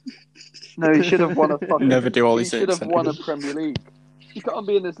 No, he should have won a fucking... Never do Ollie He should have won a Premier League. You can't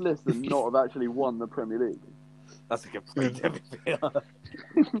be in this list and not have actually won the Premier League. That's a good point, to be fair.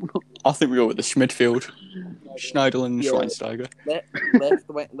 I think we go with the Schmidfield. Schneiderlin and Schweinsteiger.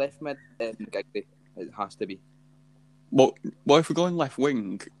 Left mid, Giggsy. It has to be. Well, if we're going left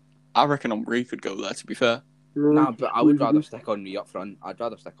wing, I reckon Henri could go there, to be fair. Nah, but I would rather stick on me up front. I'd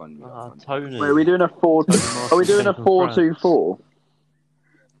rather stick on me up front. Tony. Wait, are we doing a 4-2-4?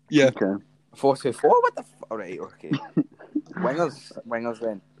 Yeah. Okay. 4-2-4? What the f... Alright, okay. Wingers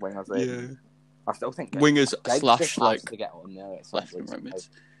then. Yeah. I still think... Wingers slash, like... to get on there. It's left and right mids.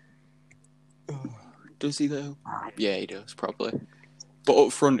 Does he, though? Yeah, he does, probably. But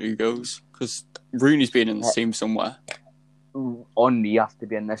up front, who goes? Because Rooney's been in this team somewhere. Henri has to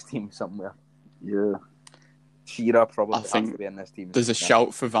be in this team somewhere. Yeah. Shearer probably I think has to be in this team. There's a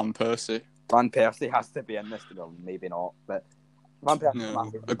shout for Van Persie. Van Persie has to be in this team. Well, maybe not, but Van Persie.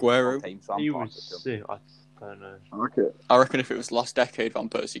 No. Aguero. Time, so He was sick. I don't know. Okay. I reckon if it was last decade Van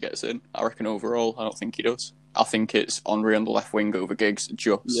Persie gets in, I reckon overall, I don't think he does. I think it's Henri on the left wing over Giggs,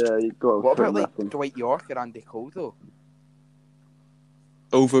 just. Yeah, you've got to What put about him like left wing. Dwight York or Andy Cole though?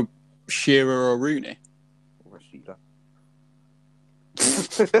 Over Shearer or Rooney? Over Shearer.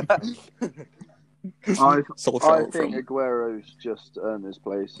 I Solskjaer think from. Aguero's just earned his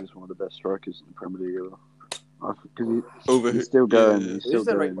place as one of the best strikers in the Premier League ever. Because Over he's still going. yeah. He's still Who's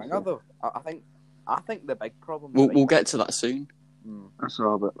the right going. winger though? I think the big problem. We'll get to that soon. That's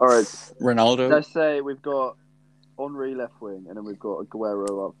all. But all right, Ronaldo. let's say we've got Henry left wing, and then we've got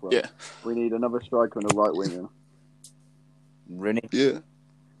Aguero up front. Yeah. We need another striker and a right winger. Rooney. Yeah.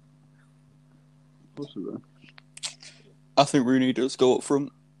 Possibly. I think Rooney does go up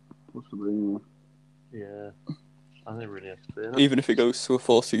front. Possibly. Yeah. I think Rooney has to be in it. Even if it goes to a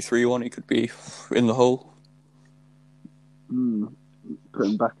 4-2-3-1, he could be in the hole. Put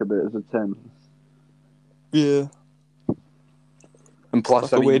him back a bit as a 10. Yeah. And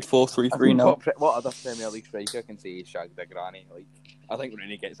plus, Like a weird 4-3-3 now. What other Premier League striker can say he shagged a granny? Like, I think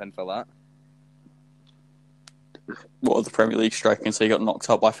Rooney gets in for that. What other Premier League striker can say he got knocked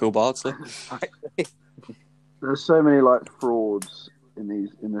out by Phil Bardsley? There's so many like frauds in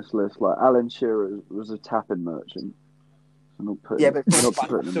this list. Like Alan Shearer was a tapping merchant. So not putting, Yeah, but not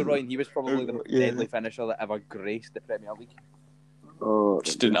putting him in. Ryan, he was probably the most deadly finisher that ever graced the Premier League. Oh,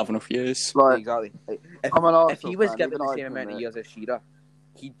 Just didn't have enough years. like, Exactly. I'm an Arsenal If he was fan, given even the I same can amount of admit. years as Shearer,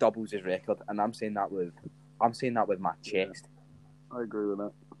 he doubles his record, and I'm saying that with my chest. I agree with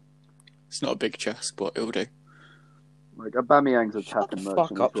that. It's not a big chest, but it'll do. Like Aubameyang's a Shut the tapping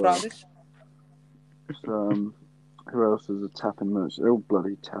fuck merchant up, as well. Travis. Who else is a tapping merchant? They're all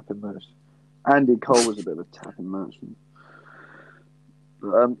bloody tapping merchants. Andy Cole was a bit of a tapping merchant.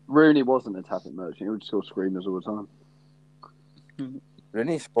 But, Rooney wasn't a tapping merchant. He would score screamers all the time.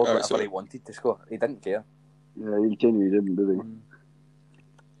 Rooney scored whatever he wanted to score. He didn't care. Yeah, he genuinely didn't, did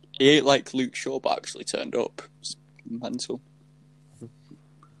he? He ain't like Luke Shaw, but actually turned up. It's mental.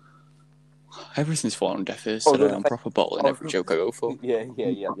 Everything's falling on deaf ears, so I'm proper bottling every joke I go for. Yeah.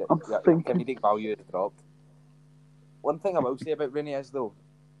 Comedic value has dropped. One thing I will say about Rooney is, though,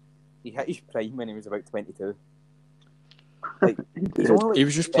 he hit his prime when he was about 22. Like, He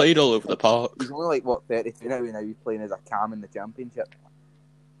was just played all over the park. He's only like, what, 32 now, and now he's playing as a cam in the Championship.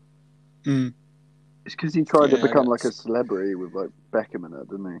 It's because he tried to become like a celebrity with like Beckham and that,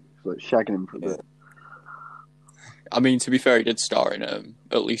 didn't he? He's like shagging him for a bit. I mean, to be fair, he did star in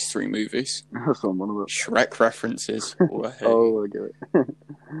at least 3 movies. That's on one of them. Shrek references. Oh, I get it.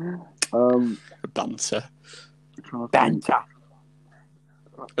 Banter. Banter.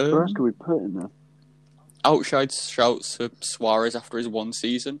 Who else can we put in there? Outside shouts for Suarez after his 1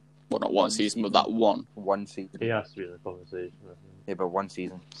 season. Well, not one season, but that one. 1 season. He has to be in the conversation, I think. Yeah, but 1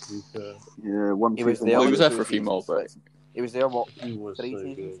 season. Yeah, 1 He season. was there. Well, he was there for a few more, but He was there, what, He was 3 so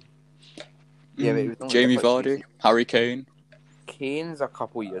seasons? good. Yeah, but it was only Jamie there for 3 Vardy, seasons. Harry Kane. Kane's a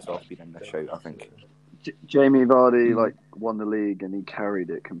couple years off being in the shout, I think. Jamie Vardy like won the league and he carried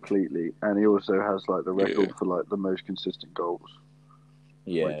it completely, and he also has like the record for like the most consistent goals.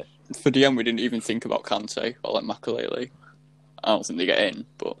 Yeah. For DM, we didn't even think about Kante or like Makalele. I don't think they get in,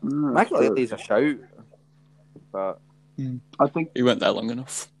 but Makalele's a shout, but I think he went there long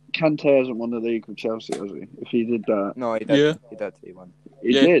enough. Kante hasn't won the league with Chelsea, has he? If he did that, no, he did. Yeah. He did. He won.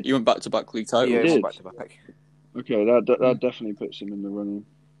 he did. He went back-to-back league titles. Yeah, he did. won back to back. Okay, that definitely puts him in the running.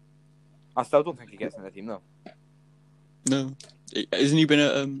 I still don't think he gets in the team though. No. Hasn't he been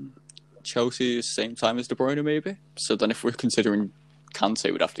at Chelsea at the same time as De Bruyne, maybe? So then if we're considering Kante,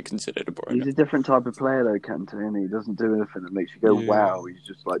 we'd have to consider De Bruyne. He's a different type of player though, Kante, and he doesn't do anything that makes you go, Yeah. wow. He's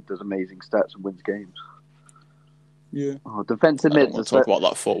just like does amazing stats and wins games. Yeah. Oh, defensive I don't mids want are to talk so, about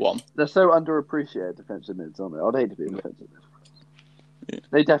that 4-1. they're so underappreciated, defensive mids, aren't they? I'd hate to be a defensive mid. Yeah.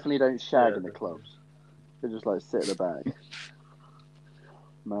 They definitely don't shag in the clubs. They just like sit in the bag.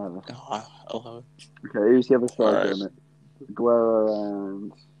 Man. Oh, I love it. Okay, who's the other striker Alright. in it? Aguero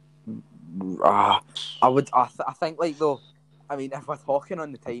and I think like though. I mean, if we're talking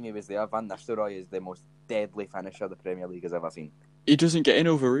on the time he was there, Van Nistelrooy is the most deadly finisher the Premier League has ever seen. He doesn't get in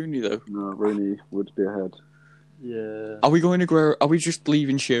over Rooney, though. no, Rooney would be ahead. Yeah. Are we going to Aguero? Are we just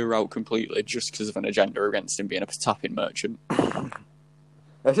leaving Shearer out completely just because of an agenda against him being a tapping merchant?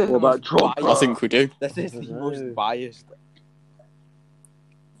 This is What about Drogba? I think we do. This is the most biased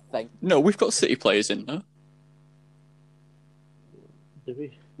thing. No, we've got City players in there. Did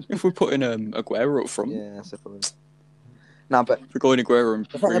we? If we're putting Aguero up front, Yeah, I suppose. Nah, but if we're going Aguero and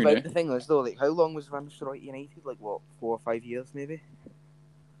the thing Rooney. about the thing is though, like, how long was Van Nistelrooy at United? Like what, 4 or 5 years maybe?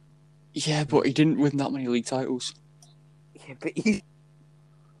 Yeah, but he didn't win that many league titles. Yeah, but he's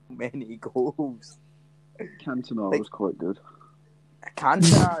many goals. Cantona Like- was quite good.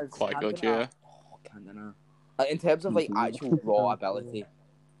 Cantona is Quite good, yeah. Oh, Cantona. In terms of like actual raw ability.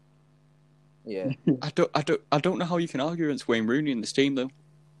 Yeah. I don't know how you can argue against Wayne Rooney in this team though.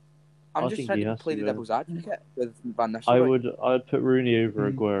 I'm I just think trying he to has play to the go. devil's advocate with Van Nistelrooy. I'd put Rooney over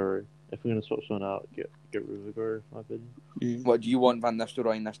Aguero. If we're gonna swap someone out, get rid of Aguero, in my opinion. What do you want Van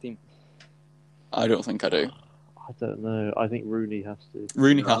Nistelrooy in this team? I don't think I do. don't know. I think Rooney has to.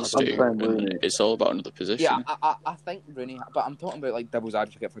 Rooney has I'm to. saying Rooney. And it's all about another position. Yeah, I think Rooney, but I'm talking about like devil's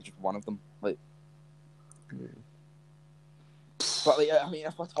advocate for just one of them. Like, but like, I mean,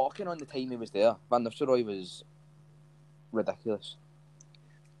 if we're talking on the time he was there, Van Nistelrooy was ridiculous.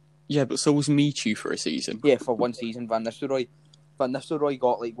 Yeah, but so was Michu for a season. Yeah, for one season, Van Nistelrooy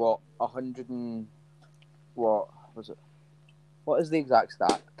got like what 100 and what was it? What is the exact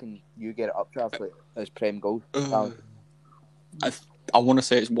stat? Can you get it up, Trav? Like, as Prem goals? I want to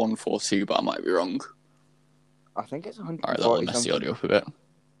say it's 142, but I might be wrong. I think it's 140. Alright, that'll mess the audio up a bit.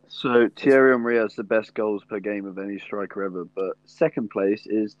 So Thierry Henry has the best goals per game of any striker ever, but second place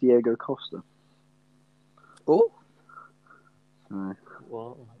is Diego Costa. Oh?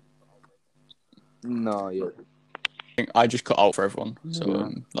 What? No, yeah. I just cut out for everyone,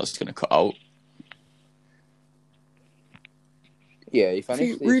 so that's going to cut out. Yeah, he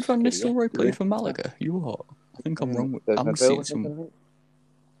finished. Ruud van Nistelrooy played for Malaga. You what? I think I'm wrong. I'm seeing some.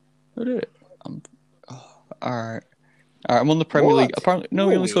 I did it. Alright. I'm on the Premier League. Apparently, no,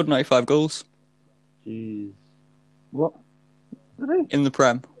 he only scored 95 goals. Jeez. What? Did he? In the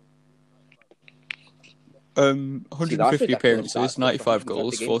Prem. 150 appearances, 95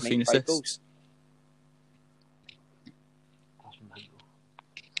 goals, 14 assists.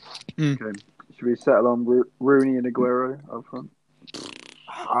 Okay. Should we settle on Rooney and Aguero up front?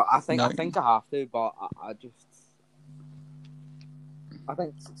 I think I have to, but I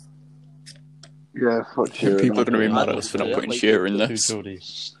think. Yeah, fuck Shearer. People are going to be mad at us for not putting Shearer in this. Who's already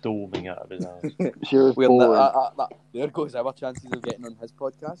storming out of his house. Shearer's boring. There goes our chances of getting on his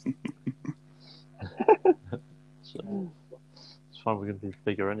podcast. So, it's fine, we're going to be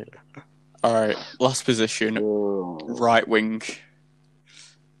bigger anyway. Alright, last position. Right wing.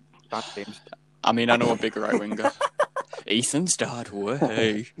 I mean, I know a big right winger. Ethan Start,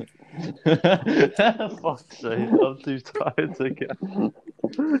 way. Fuck's sake, I'm too tired to get.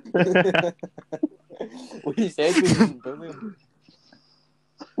 What you said we didn't bully him.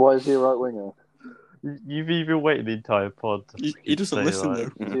 Why is he a right winger? You've even waited the entire pod. He doesn't listen, though.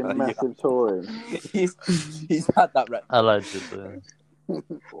 Is he a massive Tory? He's had that written. Allegedly.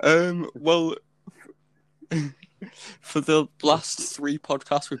 Well, for the last 3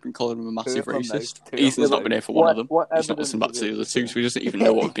 podcasts, we've been calling him a massive racist. Ethan's not been here for one of them. He's not listened back to the other 2, so he doesn't even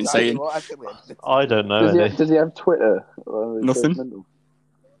know what we've been saying. I don't know. Does he have Twitter? Nothing.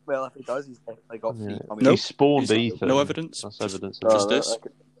 Well, if he does, he's definitely got feet. Nope. He spawned Ethan. No evidence. That's evidence. Just this.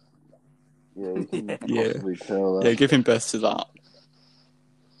 Yeah, you can possibly tell that. Yeah, give him birth to that.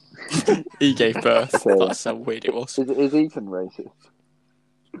 He gave birth. Okay. That's how weird it was. Is Ethan racist?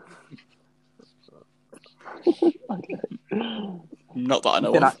 Not that I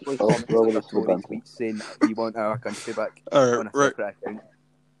know You can of. actually comment well, on that's Tory the tweets saying you want our country back on a Right. separate account.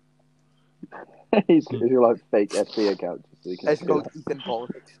 He's like fake FB account. So you can It's see called that. Ethan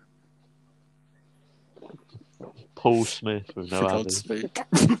Politics. Paul Smith with For no God's added. sake.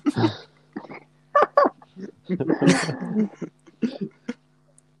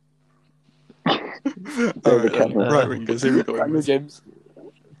 Alright, then. Right wingers, here we go. Daniel James.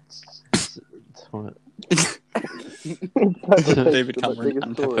 David Cameron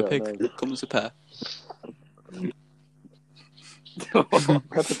and Peppa Pig comes a pair.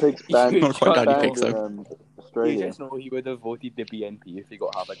 Peppa Pig's banned. Not quite Daddy banned Pig, though. in You Australia. just know he would have voted the BNP if he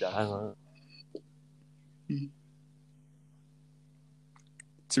got half a Hang chance. on.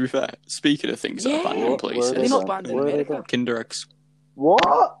 To be fair, speaking of things that are banned in Where are places, they They're not banned? banned in Where are they America. banned? Kinder eggs.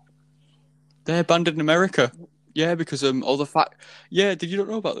 What? They're banned in America. Yeah, because all the Yeah, did you not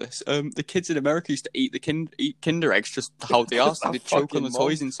know about this? The kids in America used to eat eat Kinder eggs just how they are, so they'd choke on the fucking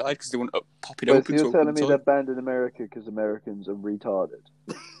toys inside because they weren't popping Wait, so open you're to open telling the me toy. they're banned in America because Americans are retarded?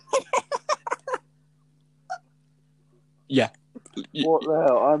 Yeah. What the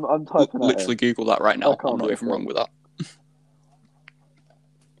hell? I'm typing that Literally Google that right now. I can't I'm not do even it. wrong with that.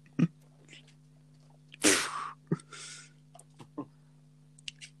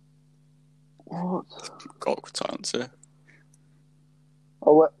 What? Got good answer.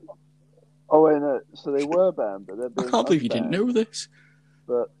 Oh wait, no. So they were banned, but they're being I can't believe you didn't unbanned, know this.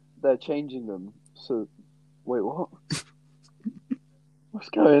 But they're changing them. So, wait, what? What's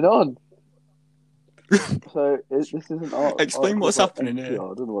going on? So this isn't art. Explain what's happening here.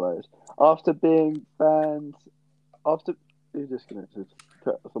 I don't know what that is. After being banned, who disconnected?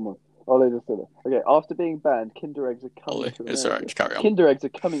 Someone. Ollie just said it. Okay, after being banned, Kinder eggs are coming Ollie, to it's America. alright, carry on. Kinder eggs are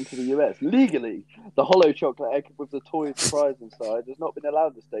coming to the US legally. The hollow chocolate egg with the toy surprise inside has not been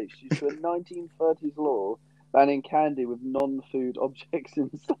allowed in the States due to a 1930s law banning candy with non-food objects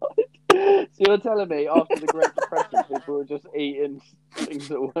inside. So you're telling me after the Great Depression, people were just eating things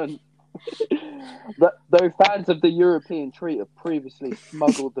that weren't Though fans of the European treat have previously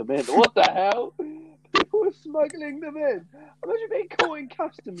smuggled them in. What the hell? People were smuggling them in. Imagine being caught in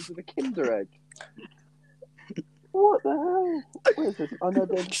customs with a Kinder Egg. What the hell? What is this? Stop your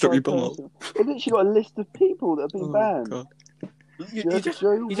Unidentified bum out. person. It's literally got a list of people that have been banned. God. You just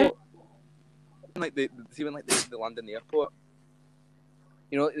like they land in the airport.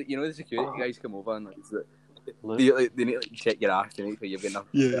 You know the security guys come over and they need to check your ass to make sure you've got enough.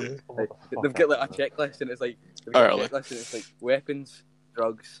 Yeah. They've got like a checklist and it's like weapons,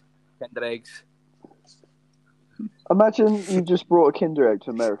 drugs, Kinder Eggs. Imagine you just brought a Kinder Egg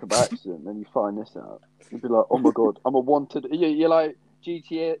to America by accident and you find this out. You'd be like, oh my god, I'm a wanted. You're like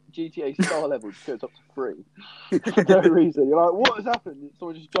GTA star level just goes up to 3 for no reason. You're like, what has happened?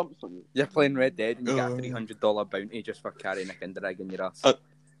 Someone just jumps on you. You're playing Red Dead and you get a $300 bounty just for carrying a Kinder Egg in your ass.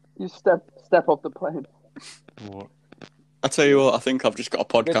 You step off the plane. What? I tell you what, I think I've just got a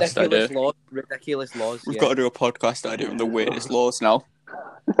podcast idea. Ridiculous laws. We've got to do a podcast idea on the weirdest laws now.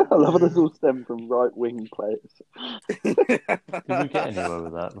 I love how this all stemmed from right-wing players. Did we get anywhere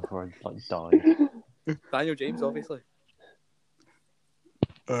with that before I died? Daniel James, obviously.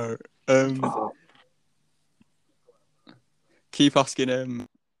 Keep asking There's I'm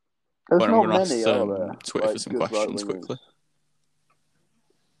not going to many, ask are there? Twitter for some good questions right-wingers. quickly.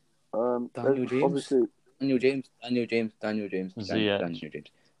 Daniel James. Obviously, Daniel James. Daniel James. Daniel James. Ziyech. Daniel James.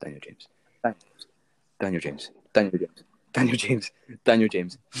 Daniel James. Daniel James. Daniel James. Daniel James. Daniel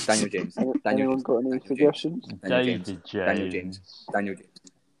James. Daniel James. Daniel anyone James. got any suggestions? Daniel James. David Daniel James.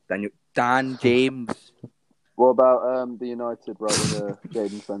 James. Dan James. What about the United right-winger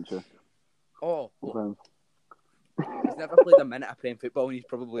Jadon Sancho? Oh, Um, he's never played a minute of playing football, and he's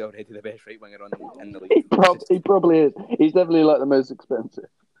probably already the best right winger in the league. he probably is. He's definitely like the most expensive.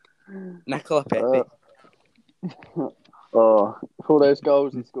 Nicola Pepe. For those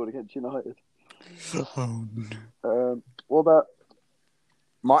goals he scored against United. What about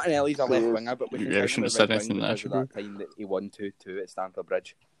Martinelli's a left winger, but we can Yeah, I shouldn't have said anything there, because of that time that he won 2-2 at Stamford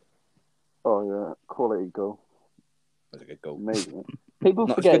Bridge. Oh yeah, quality goal. That was a good goal. Amazing. People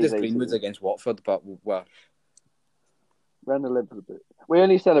Not as forget good as he's Greenwood's 18. against Watford, but we're Ran the length a bit. We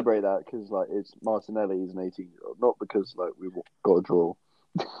only celebrate that because like it's Martinelli. He's an 18-year-old, not because like we got a draw.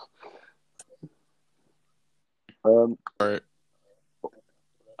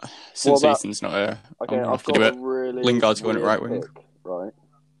 Since Ethan's not here, Okay, I'm going to have I've to got do a it. really Lingard's going at weird right wing. pick, right?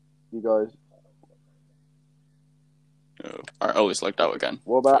 You guys. Alright, oh, it's legged out again.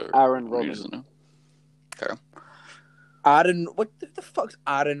 What about For Aaron anyone who Robin? doesn't know. Okay. Aaron. What the fuck's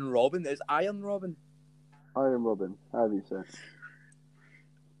Aaron Robin? It's Iron Robin. Aaron Robin. How do you say?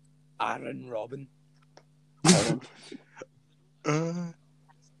 Aaron Robin. Aaron.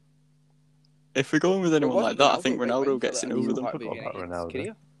 If we're going with anyone like that, I think right Ronaldo wing gets for it the over initial them. part of Forgot about United's Ronaldo.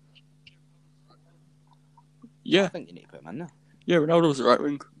 career. Yeah, I think you need to put him in there. yeah, Ronaldo's the right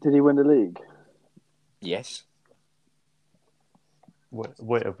wing. Did he win the league? Yes.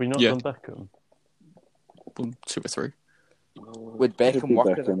 Wait, have we not Yeah. done Beckham? 1, 2 or 3. Would Beckham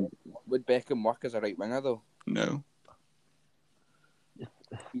work as a right winger though? No.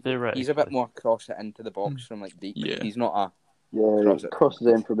 Theoretically. He's a bit more cross it into the box from like deep. Yeah. He's not Yeah, he crosses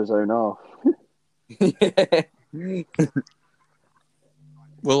in from his own half. a.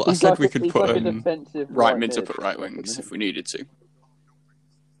 Well, I He's said like we a- could he's put like a defensive right right mids mid. up at right wings if we needed to.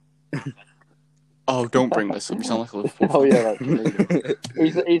 Oh, don't bring this up. You sound like a Liverpool Oh fan. yeah, like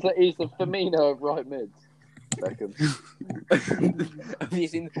Firmino. he's the Firmino of right mids. Beckham. have you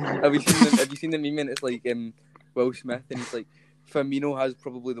seen the meme? And it's like Will Smith, and he's like, Firmino has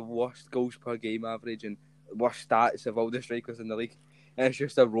probably the worst goals per game average and worst stats of all the strikers in the league. And it's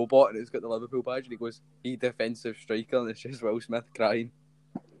just a robot, and it's got the Liverpool badge, and he goes, "He defensive striker," and it's just Will Smith crying.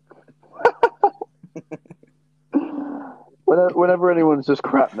 Whenever anyone's just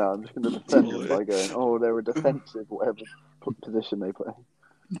crap now, I'm just going to defend them by going, "Oh, they're a defensive, whatever position they play."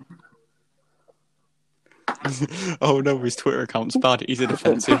 Oh no, his Twitter account's bad. He's a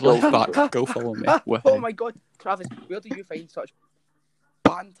defensive left back. Go follow me. We're Oh him. my God, Travis, where do you find such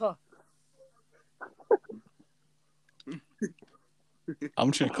banter?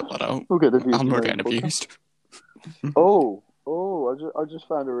 I'm just gonna cut that out. We'll get the views I'm not from getting the podcast. abused. I just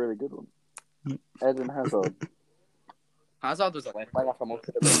found a really good one. Eden Hazard. Hazard was a left winger for most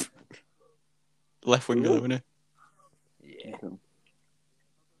of the Left winger, though, isn't he? Yeah.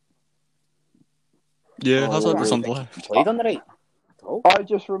 Yeah, Oh, Hazard yeah. was on the left. Played on the right. Oh. I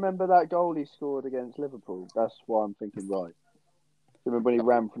just remember that goal he scored against Liverpool. That's why I'm thinking right. Remember when he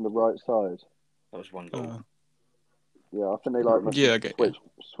ran from the right side? That was one goal. Yeah, I think they must Yeah, I have get you.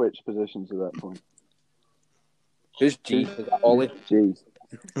 switch positions at that point. Who's G? Is that Ollie? Jeez.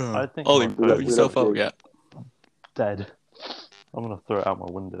 I think Ollie, my put phone is yourself out yet? dead. I'm gonna throw it out my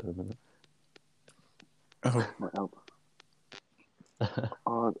window in a minute. Oh. Might help.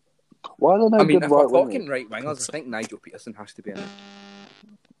 Why are there no I mean, good if we're right talking wingers? right wingers, I think Nigel Peterson has to be in it.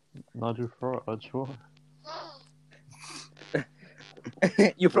 Nigel Farage, sure.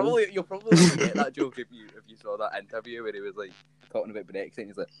 you'll probably get that joke if you saw that interview where he was like talking about Brexit and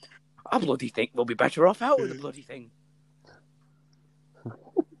he's like, I bloody think we'll be better off out of the bloody thing.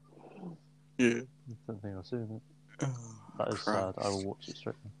 Yeah. I don't think I've seen it. That is sad. I will watch it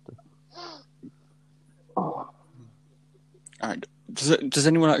straight after. Alright. Does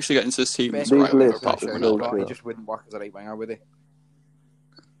anyone actually get into this team as a These right winger lists apart from are Ronaldo? bullshit. He just wouldn't work as a right winger, would he?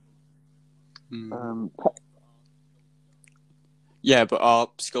 Yeah, but are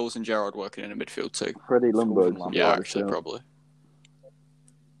Scholes and Gerrard working in a midfield too? Freddie Scholes Lundberg. and Lampard. Yeah, actually, probably.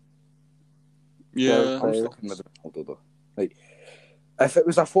 Yeah. I'm sticking with Ronaldo though. Like, if it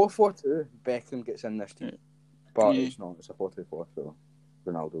was a 4-4-2, Beckham gets in this team. But it's not. It's a 4-2-4, so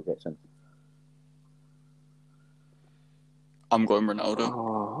Ronaldo gets in. I'm going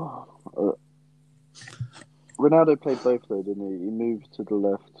Ronaldo. Ronaldo played both though, didn't he? He moved to the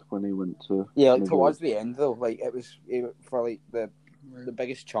left when he went to. Yeah, like Madrid. towards the end though, like it was for like the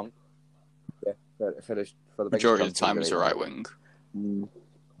biggest chunk. Yeah, for the biggest Majority of chunk the time was is a right wing. Mm.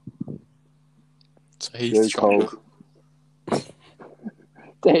 So he's Joe Cole.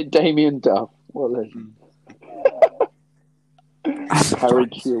 Damien Duff. What a legend. Harry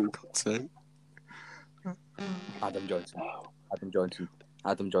Q. Adam Johnson.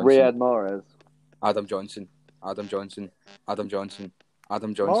 Riyad Mahrez. Adam Johnson. Mahrez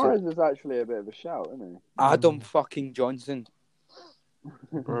is actually a bit of a shout, isn't he? Adam fucking Johnson.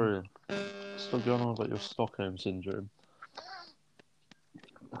 Bro, stop going on about your Stockholm syndrome.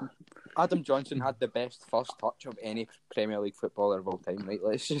 Adam Johnson had the best first touch of any Premier League footballer of all time, right?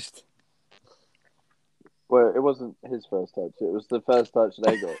 Let's just... Well, it wasn't his first touch. It was the first touch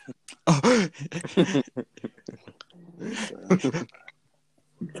they got.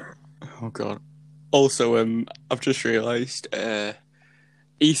 Oh, God. Also, I've just realised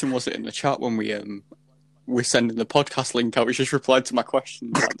Ethan wasn't in the chat when we were sending the podcast link out. He just replied to my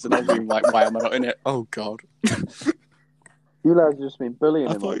questions and I'll be like, why am I not in it? Oh, God. You lads just been bullying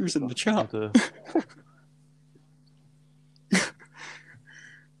him. I thought he was in the chat.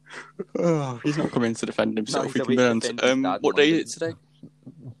 Oh, he's not coming to defend himself. He can be honest. What day is it today?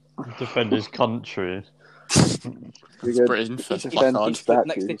 Defend his country. Britain for He's placard.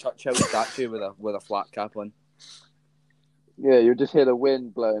 next to Churchill's statue with a flat cap on. Yeah, you just hear the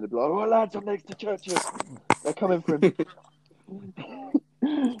wind blowing. And be like, oh, lads, I'm next to Churchill. They're coming for him.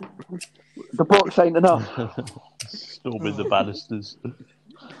 The box ain't enough. Storming the banisters.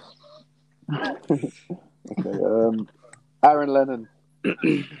 Okay, Aaron Lennon.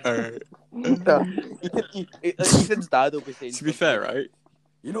 Alright. Ethan's dad will be saying... To be fair, right?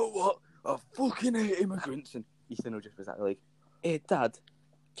 You know what? I fucking hate immigrants. And Ethan will just be like, hey, Dad, do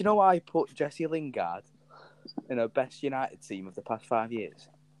you know why I put Jesse Lingard in our best United team of the past 5 years?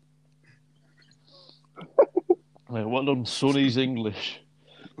 Wait, what on Sonny's English?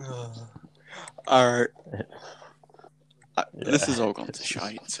 Alright. This has all gone to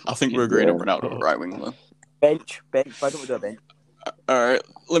shite. I think we're agreeing on Ronaldo at right wing, though. Bench. Why don't we do a bench? Alright,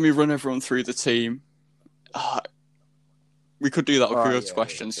 let me run everyone through the team. We could do that with previous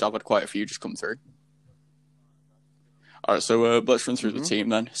questions, so I've had quite a few just come through. Alright, so let's run through the team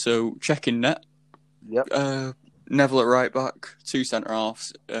then. So, checking net. Yep. Neville at right back, two centre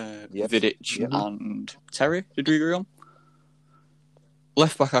halves, Vidic and Terry. Did we agree on?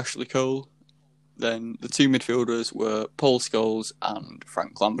 Left back Ashley Cole. Then the two midfielders were Paul Scholes and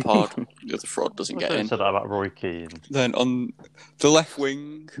Frank Lampard. The other fraud doesn't get in. I said that about Roy Keane. Then on the left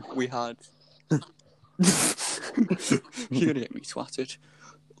wing, we had. You're gonna get me twatted.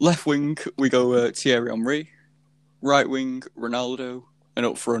 Left wing, we go Thierry Henry. Right wing, Ronaldo. And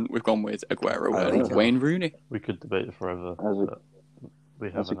up front, we've gone with Aguero and Wayne Rooney. We could debate it forever.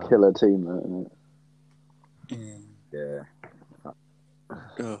 That's a killer team, though, isn't Yeah.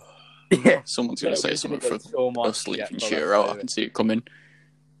 Oh. Someone's going to say something for us leaving Shearer out. I can see it coming.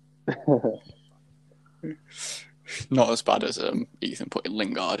 Not as bad as Ethan putting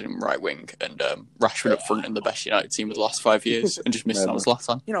Lingard in right wing and Rashford up front in the best United team of the last 5 years and just missing out his last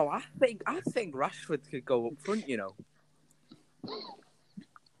time. You know, I think Rashford could go up front, you know.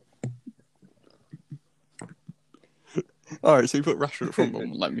 Alright, so you put Rashford up front, but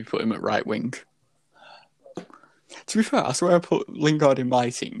let me put him at right wing. To be fair, I swear I put Lingard in my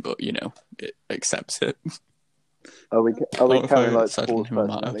team, but, you know, it accepts it. Are we counting like sports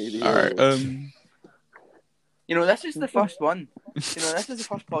personality? Alright, This is the first one. This is the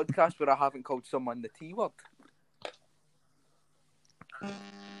first podcast where I haven't called someone the T word.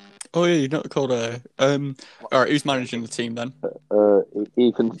 Oh yeah, you're not called a. All right, who's managing the team then?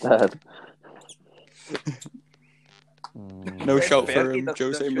 Ethan's dad. No shout for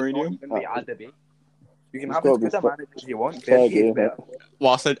Jose Mourinho. You can have as good a manager as you want. Fergie, Fergie better.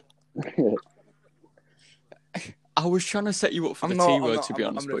 Well, I said. I was trying to set you up for the T word, to be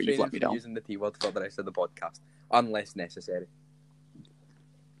honest, but you've let me down. I'm using the T word for the rest of the podcast, unless necessary.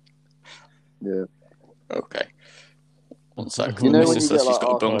 Yeah. Okay. One sec. You know when Mrs. you says get she's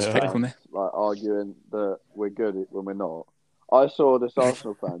got a bone to pick Arsenal with me. fans, like arguing that we're good when we're not. I saw this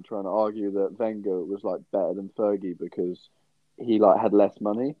Arsenal fan trying to argue that Wenger was like better than Fergie because he like had less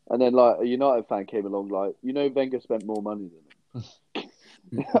money, and then like a United fan came along like, Wenger spent more money than him.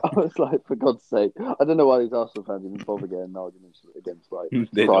 I was like, for God's sake, I don't know why these Arsenal fans even bother getting arguments against like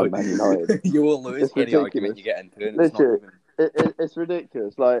prime Man United. You will lose any argument you get into. And Literally, it's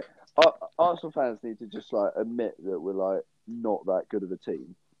ridiculous. Like Arsenal fans need to just like admit that we're like not that good of a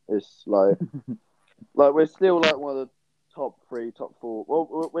team. It's like we're still like one of the top 3, top 4.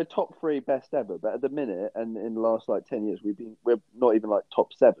 Well, we're top 3 best ever, but at the minute and in the last like 10 years, we're not even like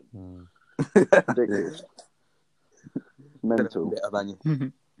top 7. Ridiculous. Mental. Better than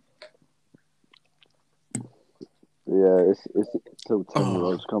you. Yeah, it's still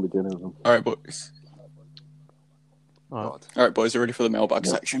 10-year-olds. Can't be dealing with them. All right, boys. All right, boys. Are you ready for the mailbag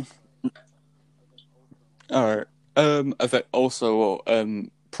section? All right. Also,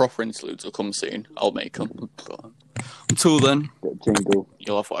 proper interludes will come soon. I'll make them. But until then, Jingle.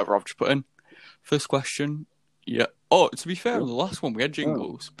 You'll have whatever I've just put in. First question. Yeah. Oh, to be fair, on the last one we had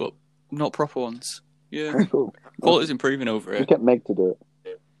jingles, but not proper ones. Yeah. Cool. Quality's improving over We here. get Meg to do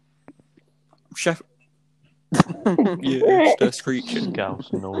it. Chef. Yeah, they're screeching.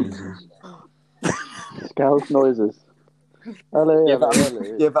 Scouse noises. Scouse noises. Hello, Yeah, but,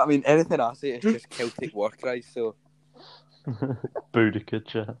 hello. yeah, but I mean, anything I say is just Celtic war cries, so... Boudica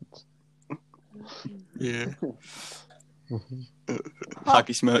chants. Yeah.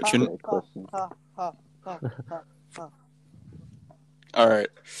 Haggis merchant. Question. Alright.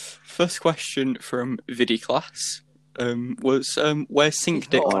 First question from Vidi class was where's Sink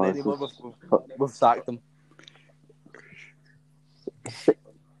Dick? Not on anymore, we've sacked them.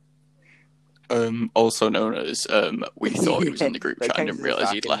 Also known as we thought he was in the group chat and didn't realise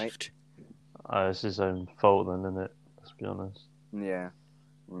he'd left. It's his own fault then, isn't it? Let's be honest. Yeah.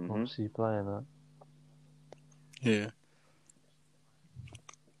 Mm-hmm. What's he playing at? Yeah.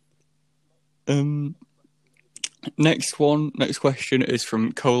 Next question is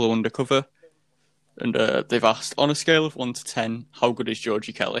from Colo Undercover, and they've asked, on a scale of 1 to 10, how good is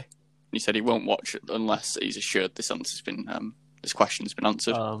Georgie Kelly? And he said he won't watch it unless he's assured this question's been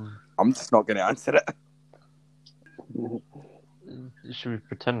answered. I'm just not going to answer it. Should we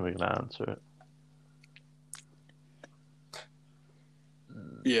pretend we're going to answer it?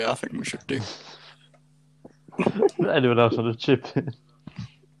 Yeah, I think we should do. Anyone else want to chip in?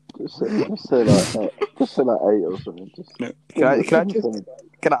 Just say like 8 or something. No.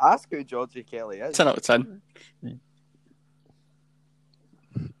 Can I ask who Georgie Kelly is? 10 out of 10.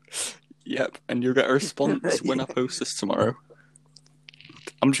 Yep, and you'll get a response when I post this tomorrow.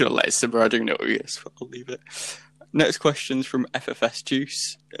 I'm just going to let it simmer. I don't know who he is, but I'll leave it. Next question's from FFS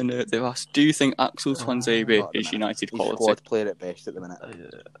Juice, and they've asked, do you think Axel Twanzebe is United He's quality? squad player at best at the minute.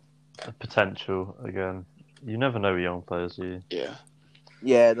 Potential, again. You never know with young players, do you? Yeah.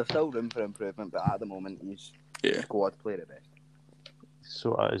 Yeah, there's still room for improvement, but at the moment he's squad player at best.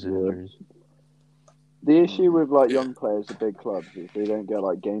 Sort out his injuries. The issue with like young players at big clubs is they don't get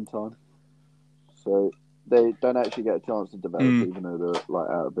like game time, so they don't actually get a chance to develop even though they're like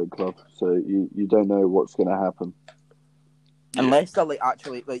at a big club. So you don't know what's going to happen unless they're like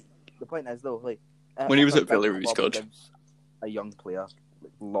actually like. The point is though, like when he was at Villa, he was good. Gives a young player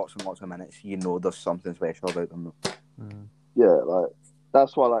like, lots and lots of minutes. There's something special about them. Yeah, like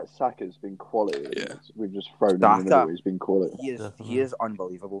that's why like Saka's been quality. Yeah. We've just thrown him in the middle. He's been quality. He is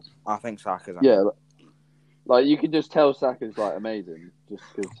unbelievable. I think Saka's like you can just tell Saka's like amazing just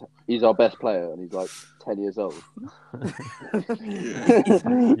because he's our best player and he's like 10 years old.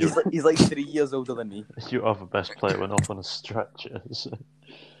 he's like 3 years older than me. Your other best player went off on a stretcher. So.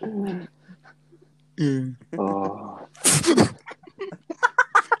 Oh.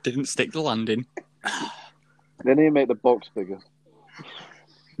 Didn't stick the landing. They need to make the box bigger.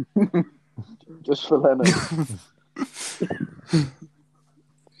 Just for Leonard.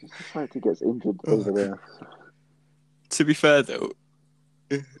 Just like he gets injured over there. To be fair though,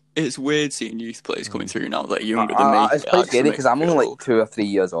 it's weird seeing youth players coming through now that are younger than me. It's quite scary because I'm only like 2 or 3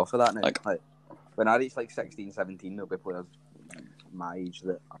 years off of that now. Like When I reach like 16, 17, there'll be players my age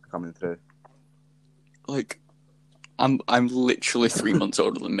that are coming through. Like, I'm literally 3 months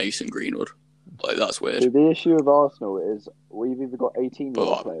older than Mason Greenwood. Like, that's weird. So the issue with Arsenal is we've either got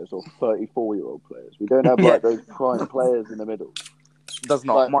 18-year-old players or 34-year-old players. We don't have like those prime players in the middle. There's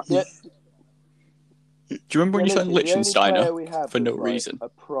not much. Do you remember when you signed Liechtensteiner for no reason? A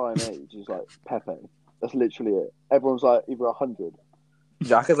prime age is like Pepe. That's literally it. Everyone's like either 100.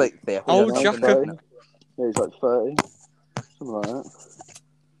 Xhaka's like 30. Oh, Xhaka. Yeah, he's like 30. Something like that.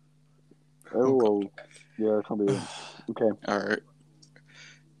 Oh, yeah, it can't be. Okay. Alright.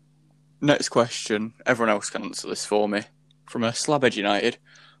 Next question. Everyone else can answer this for me. From a Slabhead United.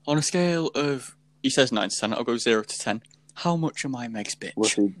 On a scale of, he says 9 to 10, I'll go 0 to 10. How much am I Meg's bitch?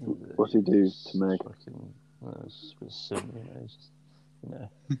 What's he do to Meg?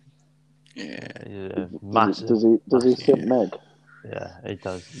 Yeah. Massive. Does he simp Meg? Yeah, he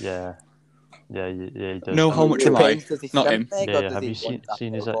does. Yeah, he does. No, how much am I? Not him. Have you seen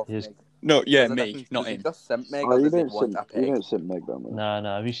his? No, yeah, me, not him. Just simp Meg, you don't simp Meg, though, man.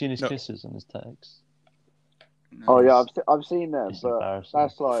 No. Have you seen his kisses and his texts? No. Oh yeah, I've seen them, It's but embarrassing.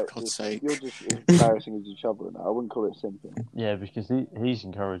 that's like For God's sake. you're just embarrassing as each other now. I wouldn't call it simping. Yeah, because he's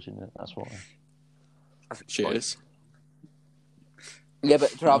encouraging it. That's why. Cheers. Yeah, but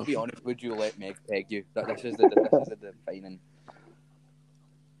to be honest, would you let Meg peg you? This is the defining.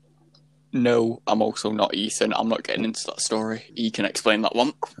 No, I'm also not Ethan. I'm not getting into that story. He can explain that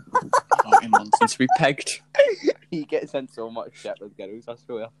one. About him wanting to be pegged. He gets in so much shit with girls, I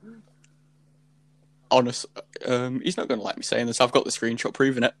swear. Honest, he's not going to like me saying this. I've got the screenshot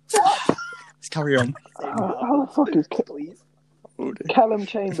proving it. Let's carry on. How the fuck is Please. Callum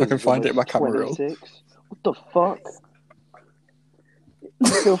Chambers? If I can find it in my camera roll. 26. What the fuck? I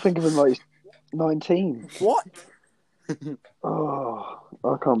still think of him like he's 19. What? Oh,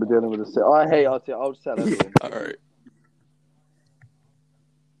 I can't be dealing with this. I hate RT. I'll sell everyone. Alright.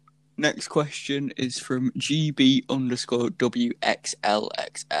 Next question is from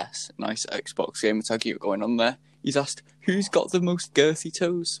GB_WXLXS. Nice Xbox gamer tag you going on there. He's asked, who's got the most girthy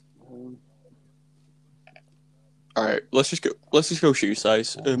toes? Alright, let's just go shoe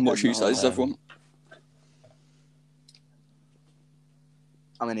size. What shoe size is everyone?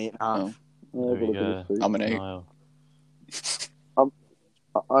 I'm an 8.5. Oh. There we go. I'm an 8. Niall.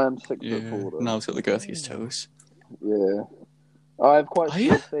 I am 6 Yeah, foot 4. Niall's got the girthiest toes. Yeah. I have quite Are you?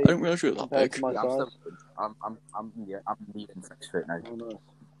 short I feet didn't realise you were that compared big. to my size. I'm needing 6 foot now. Oh, nice.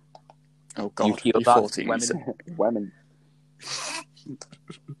 Oh god, You you're feel 14. Women.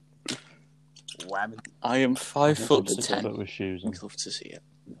 Whamming. I am 5 foot Foot 10. with shoes on. I'd love to see it.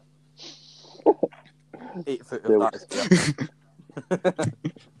 8 foot of that is clear.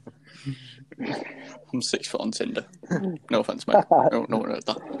 I'm 6 foot on Tinder. No offense, mate. No one heard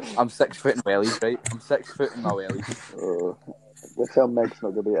that. I'm 6 foot in wellies, right? I'm 6 foot in my wellies. Let's tell Meg's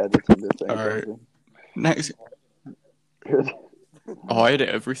not going to be editing this thing. Alright. Next. Good. Oh, I edit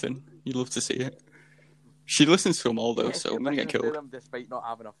everything. You'd love to see it. She listens to them all though, so I'm gonna get killed. Despite not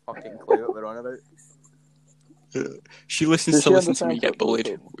having a fucking clue what we're on about. She listens Does to she listen to me understand get bullied,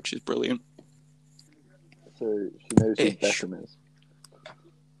 football? which is brilliant. So she knows who Ish. Beckham is.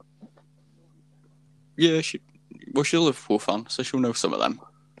 Yeah, she's a Liverpool fan, so she'll know some of them.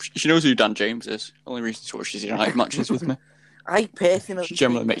 She knows who Dan James is. Only reason she watches United matches with me. I personally She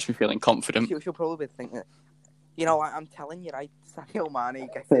generally makes me feel confident. She'll probably think that, you know, I'm telling you, right, Sadio Mane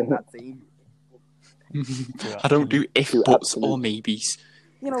gets in that team. I don't do if, buts, or maybes.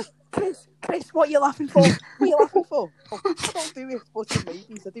 You know, Chris, what are you laughing for? What are you laughing for? Oh, I don't do if, buts, and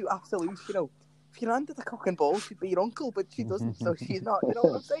maybes. I do absolutes, you know. If you're under the cock and ball, she'd be your uncle, but she doesn't, so she's not, you know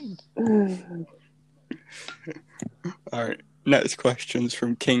what I'm saying? Alright, next question's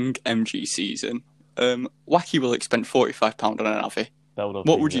from King MG Season. Wacky Willock spent £45 on an Avi.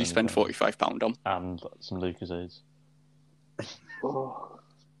 What would you spend £45 on? And some Lucasades. Oh.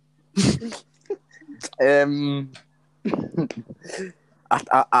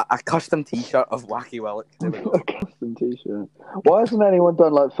 A custom T-shirt of Wacky Willock. There we go. A custom T-shirt. Why hasn't anyone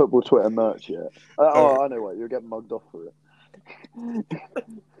done like football Twitter merch yet? I know what. You'll get mugged off for it.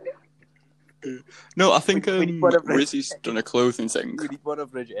 No, I think Rizzy's done a clothing thing. We need one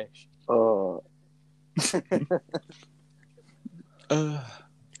of British. Oh.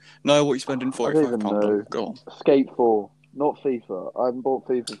 No, what are you spending I don't even £45 know. on? Go on. Skate 4, not FIFA. I haven't bought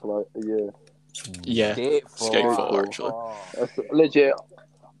FIFA for like a year. Yeah, Skate 4 actually. Oh. That's legit.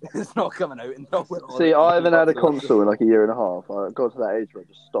 It's not coming out until See, I haven't had a console in like a year and a half. I got to that age where I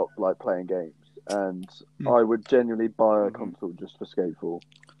just stopped like playing games, and I would genuinely buy a console just for Skate 4.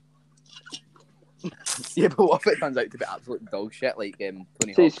 Yeah, but what if it turns out to be absolute dog shit like Tony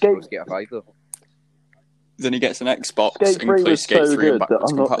See, Hawk's Pro Skater 5 though? Then he gets an Xbox Skate and 3 plays was Skate so 3 and good that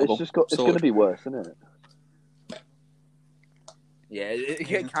backwards I'm not. compatible. It's going to be worse, isn't it? Yeah,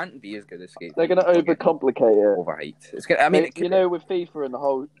 it can't be as good as Skate. They're going to overcomplicate it. Overhyped. It's gonna, I mean, you know, with FIFA and the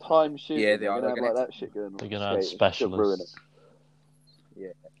whole time shooting, Yeah, they're going to have like that shit going on. They're going to add Skate. It's gonna ruin it. specialists.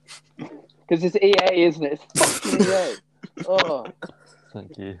 Yeah. Because it's EA, isn't it? It's fucking EA. Oh.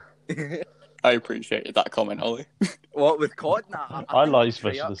 Thank you. I appreciated that comment, Ollie. What, with COD? Nah, I like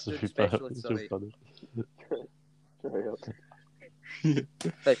straight up specialists, to to be fair. specialists, It's so funny.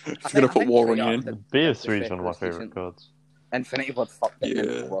 Just going to put War Running in. BF3 is one of my favourite cards. Infinity Blood fucked it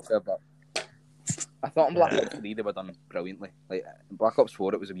in Warfare, but I thought in Black Ops 3 they were done brilliantly. Like in Black Ops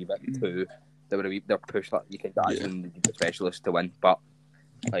 4 it was a wee bit too. They're pushed like you could actually need the specialist to win, but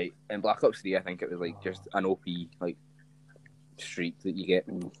like in Black Ops 3 I think it was like just an OP like streak that you get.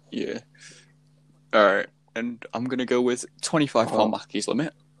 Yeah. Alright, and I'm going to go with £25 Mackey's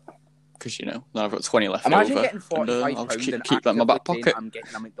limit. Because, you know, then I've got 20 left Imagine over. getting £45 and I'll just and keep that in my back pocket. I'm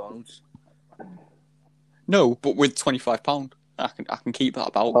getting a McDonald's. No, but with £25, I can keep that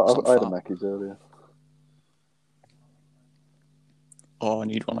about. I had a Mackey's earlier. Oh, I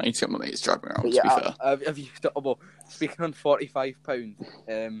need one. I need to get my mates driving around, to be fair. Have you well, speaking on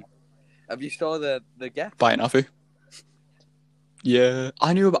 £45, have you saw the gift? Buying have you? Yeah,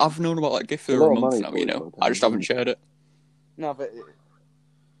 I've known about that gift for a month now, you know. I just haven't shared it. No, but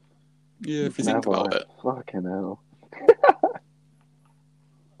yeah, if you think about it. Fucking hell.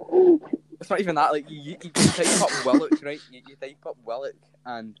 It's not even that. Like you type up Willock, right? You type up Willock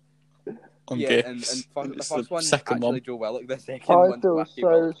and On and gifts. the first one second actually one. Joe Willock. The second I one, feel Wacky so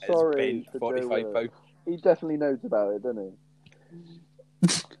Willock, sorry is for Joe £45. Willock. He definitely knows about it, doesn't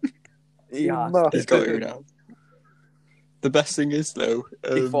he? Yeah, He's got you now. The best thing is, though,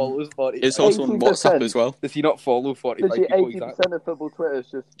 he follows 45. it's also on 80%. WhatsApp as well. Does he not follow 45 Literally people? 80% of football Twitter is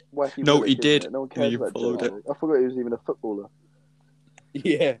just Wacky No, Willock, he isn't did. it? No one cares He about followed Joe it. Willock. I forgot he was even a footballer.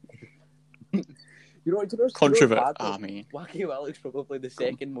 Yeah. You know Controversial. I mean, Wacky Willock's probably the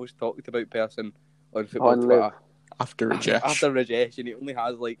second most talked about person on football Liv. Twitter. after Rajesh. After Rajesh, and he only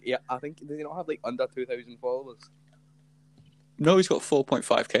has like, I think, does he not have like under 2,000 followers? No, he's got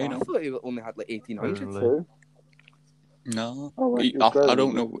 4.5k I now. thought he only had like 1,800. Really? Too. No, Oh, right, I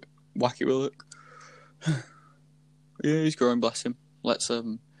don't know. Wacky Willock. Yeah, he's growing. Bless him. Let's I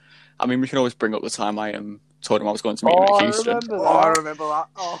mean, we can always bring up the time I told him I was going to meet him in Houston. I remember that.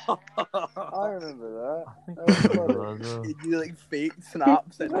 Oh. I remember I that. think I remember that as well. You do like fake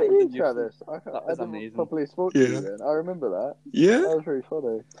snaps and That you, Travis. I was didn't amazing. properly spoke to you Yeah. then. I remember that. Yeah, That was really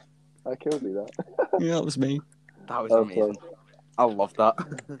funny. I killed you that. yeah, that was me. That was Oh, amazing. I love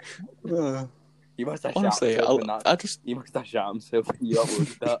that. He must have Honestly, shot himself in that. I just He must have shot himself when you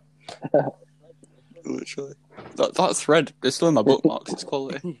uploaded that. literally that thread is still in my bookmarks. It's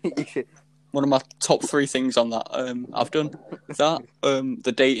quality. You should- One of my top 3 things on that I've done. That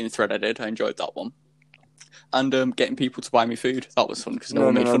the dating thread I did. I enjoyed that one. And getting people to buy me food. That was fun because no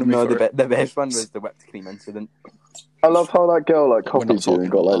one made fun of me for it. The best one was the whipped cream incident. I love how that girl like We're not copied you talking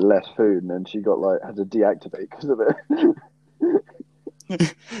and got about like less food, and then she got like had to deactivate because of it.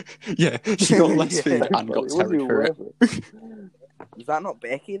 Yeah, she got less Yeah. food and got It wasn't terry even for it. worth it. Was that not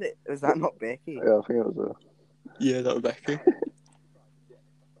Becky? Was that not Becky? Yeah, I think it was Yeah, that was Becky.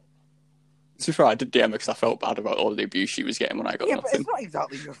 To be fair, I did DM her because I felt bad about all the abuse she was getting when I got Yeah, but nothing. it's not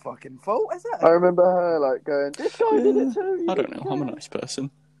exactly your fucking fault, is it? I remember her like going, "This guy did it too." I don't know. I'm a nice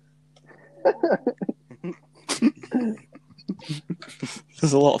person.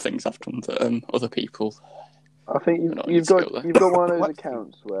 There's a lot of things I've done to other people. I think Not you've skill got there. you've got one of those What?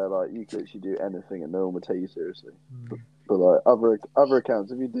 accounts where like you could literally do anything and no one would take you seriously. But like other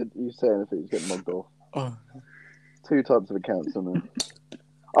accounts, if you say anything, you get mugged off. Oh. 2 types of accounts, isn't there?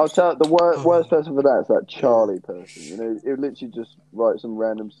 I'll tell the worst person for that is that Charlie person. You know, it would literally just write some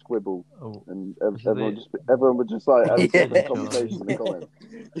random squibble, Oh, and Is it everyone would just like have a Yeah. different conversation in the comments.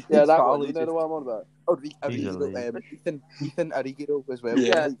 Yeah, that one. You know the one I'm on about. Oh, Easily. Ethan Arigiro as well.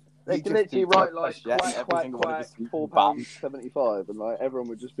 Yeah. They He can just literally did write a like shit in quack every quack single one of quack his tweets. £4.75, and like everyone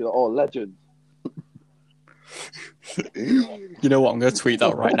would just be like, "Oh, legend." You know what? I'm going to tweet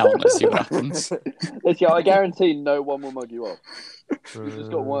that right now and let's see what happens. Literally, I guarantee no one will mug you off. You've just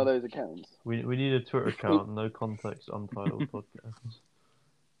got one of those accounts. We need a Twitter account, no context, Untitled podcast.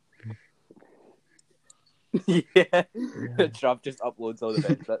 Yeah. Trav just uploads all the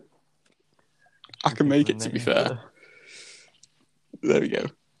best bits. I can make it, to be fair. There we go.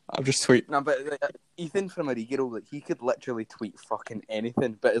 I'll just tweet. No, but Ethan from Arigiro, like he could literally tweet fucking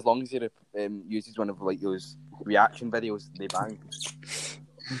anything, but as long as he uses one of like those reaction videos, they bang.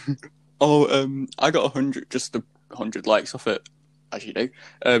 Oh, I got 100 likes off it. as you do.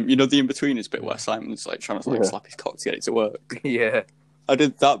 You know the in-betweeners bit where Simon's like trying to like slap his cock to get it to work? Yeah. I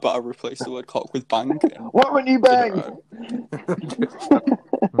did that, but I replaced the word cock with bang. Why wouldn't you bang?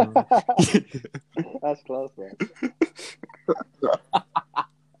 That's class, man.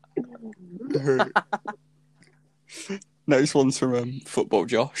 Next one's from Football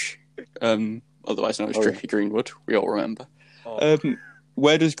Josh, otherwise known as Tricky Greenwood. We all remember.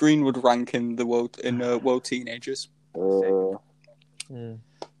 Where does Greenwood rank in the world world teenagers?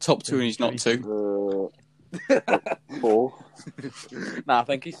 Top 2, and he's not 2. 4. Nah, I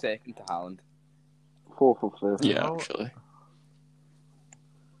think he's second to Haaland. 4th or 5th. Yeah, actually.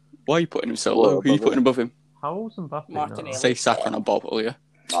 Why are you putting him so low? Who are you putting above him? How old's Mbappe Martinelli. now? Say Saka and Bob, will you?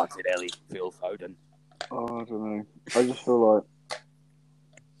 Martinelli, Phil Foden. Oh, I don't know. I just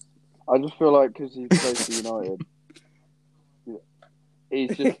feel like because he's close to United,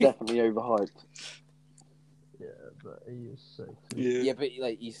 he's just definitely overhyped. Yeah, but he is sick. Yeah, but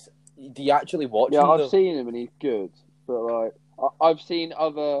like do you actually watch him? Yeah, I've though? seen him and he's good, but like I've seen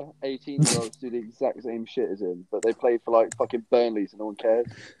other 18-year-olds do the exact same shit as him, but they play for like fucking Burnley, so no one cares.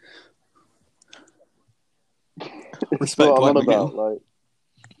 Respect what I'm Dwight on about, like.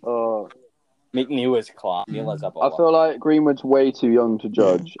 McNeil is class. Neil is a baller. I feel like Greenwood's way too young to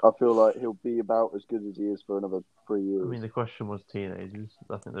judge. I feel like he'll be about as good as he is for another 3 years. I mean, the question was teenagers.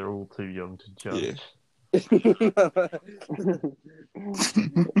 I think they're all too young to judge.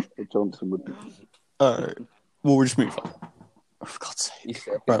 Johnson would. Alright, we'll just move on. Oh, for God's sake.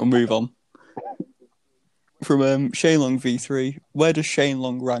 Right, we'll move on. From Shane Long V3, where does Shane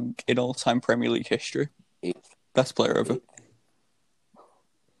Long rank in all-time Premier League history? 8th. Best player ever.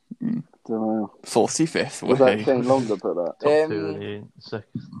 Don't know. 45th. Was that Shane Long that put that? Top 2 and he ain't sixth.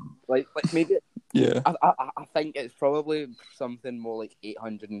 Like maybe. Yeah. I think it's probably something more like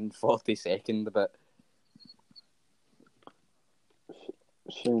 842nd, but.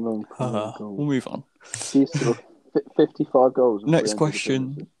 Shane Long. We'll move on. He's sort of 55 goals. Next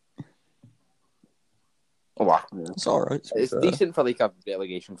question. Oh, wow. Yeah. It's alright. It's decent for like a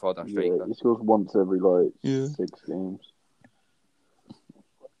relegation fodder striker. Yeah, he scores once every 6 games.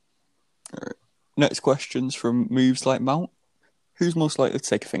 Alright. Next question's from Moves Like Mount. Who's most likely to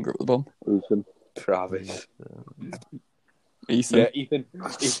take a finger up the bum? Ethan. Travis. Ethan. Yeah, Ethan.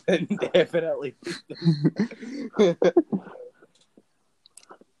 Ethan, definitely.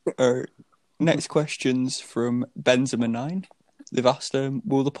 Alright. Next question's from Benzema9. They've asked,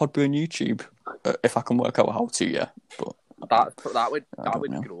 will the pod be on YouTube? If I can work out how to, yeah. But that would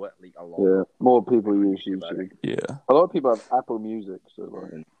know. grow it like a lot. Yeah, more people use YouTube. Yeah. A lot of people have Apple Music, so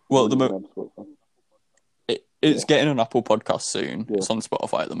like. Well, it's getting on Apple Podcasts soon. Yeah. It's on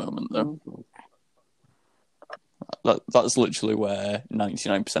Spotify at the moment, though. That's literally where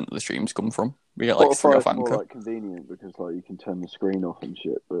 99% of the streams come from. We get like 3 off Anchor. More like convenient because like you can turn the screen off and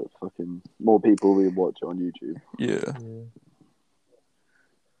shit, but fucking more people will watch it on YouTube. Yeah.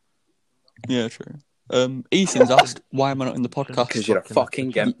 Yeah, true. Ethan's asked, why am I not in the podcast? Because you're a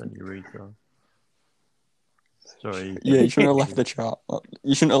fucking gimp. Sorry. Yeah, you shouldn't have left the chat.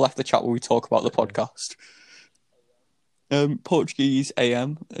 You shouldn't have left the chat where we talk about the podcast. Portuguese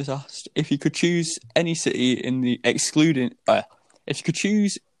AM has asked, if you could choose any city in the if you could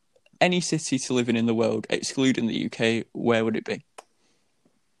choose any city to live in the world, excluding the UK, where would it be?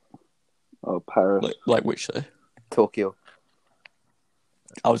 Oh, Paris. Like which city? Tokyo.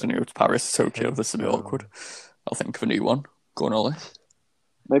 I was going to go to Paris, Tokyo. This is a bit awkward. I'll think of a new one. Go on, Ollie.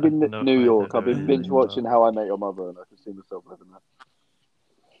 Maybe New York. I've been binge watching How I Met Your Mother, and I can see myself living there.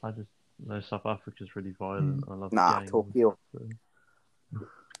 I just know South Africa's really violent. I love gangs, Tokyo. So.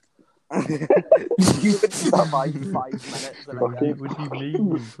 You would survive 5 minutes. What do you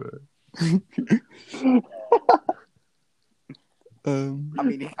mean, bro?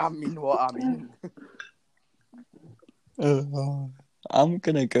 I mean what I mean. I'm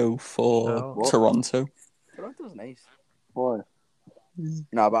gonna go for Toronto. Toronto's nice. Why?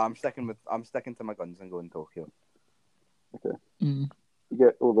 No, but I'm sticking to my guns and going Tokyo. Okay. You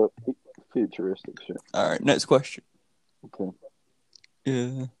get all the futuristic shit. All right. Next question. Okay.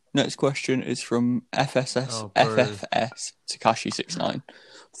 Yeah. Next question is from FFS Takashi69.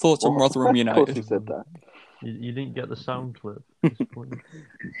 Thoughts on Rotherham United? Of course you said that. You didn't get the sound clip.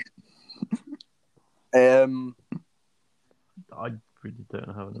 I really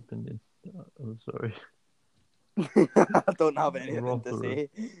don't have an opinion. I'm sorry. I don't have anything to say.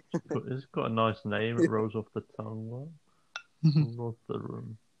 It's got a nice name. It rolls off the tongue. What?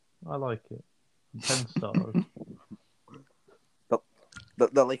 Rotherham. I like it. 10 stars.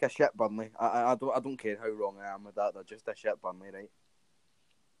 They're like a shit Burnley. I don't care how wrong I am with that. They're just a shit Burnley, right?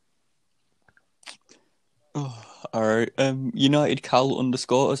 Oh. Alright, United Cal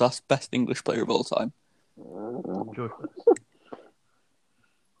underscore has asked best English player of all time. George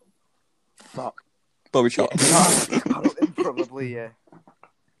Fuck. Bobby Yeah, Charlton. probably, yeah.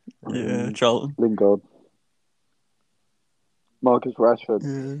 Yeah, Charlton. Lingard. Marcus Rashford.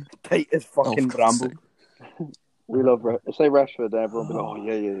 Yeah. Tight as fucking for God's bramble. sake. We love say Rashford, and everyone will be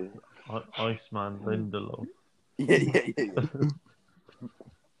like, oh yeah. Iceman Lindelof. Yeah.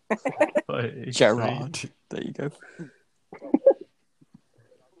 Gerrard. There you go.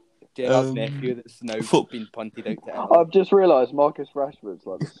 Gerard's nephew that's now been punted out to Italy. I've just realised Marcus Rashford's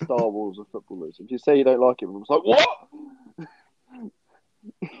like the Star Wars of footballers. If you say you don't like him, it's like, what?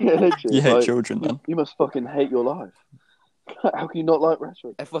 Yeah, literally. You hate like, children, then. You must fucking hate your life. How can you not like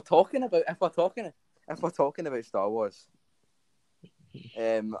Rashford? If we're talking about Star Wars,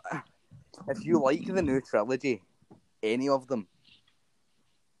 if you like the new trilogy, any of them,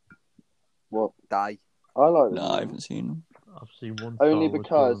 What? die. I like them. No, I haven't seen them. I've seen one. Only Star Wars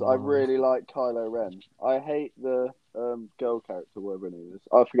because film, I really like Kylo Ren. I hate the girl character, whatever her name is.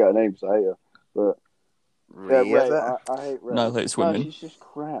 I forget her name, so I hate her. But Ray, yeah, Ray, is it? I hate Ray. No, it's women. She's just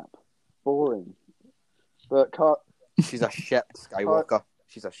crap, boring. But she's a shit Skywalker.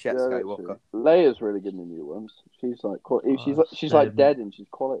 She's a shit Skywalker. Leia's really good in the new ones. She's like she's like dead and she's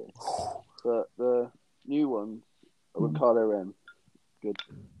quality. But the new ones with Kylo Ren, good.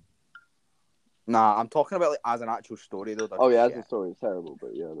 Nah, I'm talking about like as an actual story though. Oh yeah, as a story, it's terrible.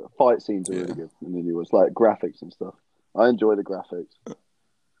 But yeah, the fight scenes are really good in the new ones, like graphics and stuff. I enjoy the graphics.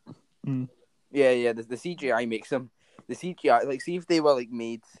 Yeah. The CGI makes them. The CGI, like, see if they were like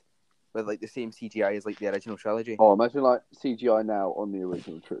made with like the same CGI as like the original trilogy. Oh, imagine like CGI now on the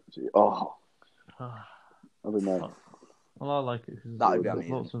original trilogy. Oh, that'd be nice. Well, I like it because That'd be there's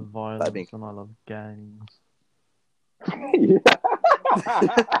amazing. lots of violence and I love gangs.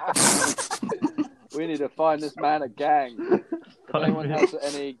 We need to find this man a gang. If anyone has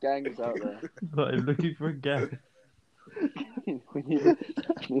any gangs out there, I'm looking for a gang. we need a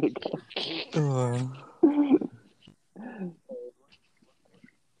gang.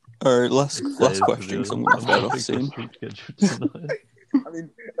 Alright, last question. So I'm going to fire off soon.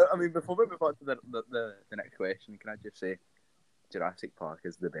 I mean, before we move on to the next question, can I just say, Jurassic Park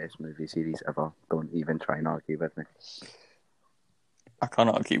is the best movie series ever. Don't even try and argue with me. I can't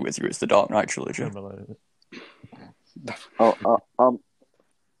argue with you. It's the Dark Knight trilogy.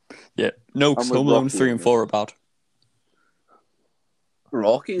 Yeah. No, because Home Alone 3 and 4 are bad.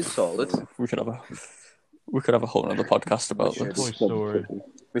 Rocky is solid. We could have a whole other podcast about this. Toy Story.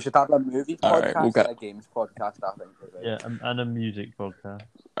 We should have a movie podcast and a games podcast, I think. Right? Yeah, and a music podcast.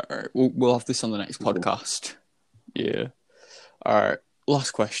 Alright, we'll have this on the next podcast. Yeah. Alright,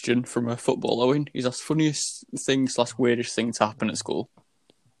 last question from a football Owen. He's asked funniest thing / weirdest thing to happen at school.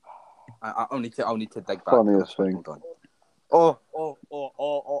 I'll need to dig back. Funniest thing. Oh,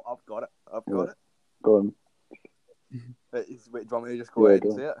 I've got it. Go on. Wait, do you want me to just go ahead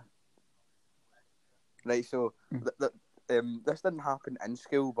and say it? Right, so this didn't happen in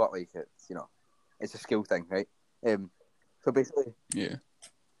school, but like it's a school thing, right? So basically,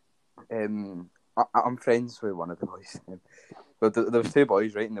 I'm friends with one of the boys. But there was two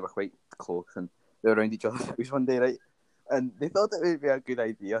boys, right, and they were quite close, and they were around each other's house one day, right? And they thought it would be a good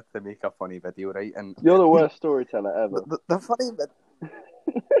idea to make a funny video, right? And you're the worst storyteller ever. The funny bit.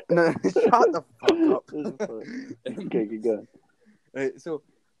 No, shut the fuck up. Okay, keep going. Right, so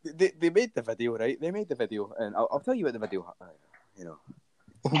they made the video, right? They made the video, and I'll tell you what the video,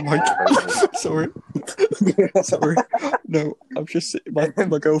 Oh my god! Sorry. No, I'm just my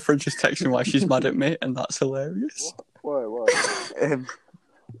girlfriend just texted me why she's mad at me, and that's hilarious. Why?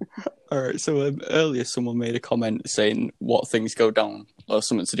 Alright, so earlier someone made a comment saying what things go down or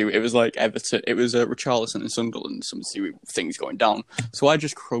something to do. It was like Everton. It was Richarlison and Sunderland. Something to do with things going down. So I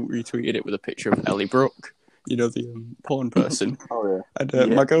just quote retweeted it with a picture of Ellie Brooke. You know, the porn person. Oh yeah.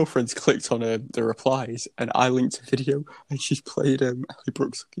 And my girlfriend's clicked on the replies, and I linked a video, and she's played Ellie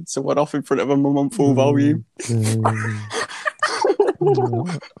Brooke sucking someone off in front of them on full volume.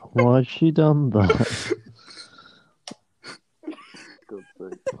 Why has she done that?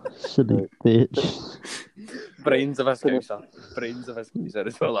 Silly bitch. Brains of a scouser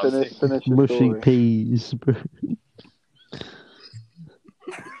as well. Finish Mushy peas, bro.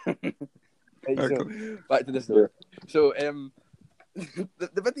 Right, so, back to the story. So,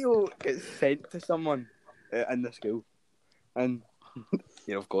 the video gets sent to someone in the school, and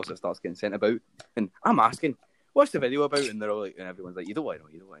of course, it starts getting sent about. And I'm asking, "What's the video about?" And they're all like, and everyone's like, "You don't want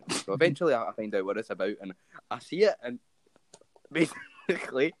to know. So eventually, I find out what it's about, and I see it, and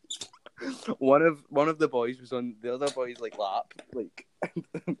basically, one of the boys was on the other boy's like lap, like,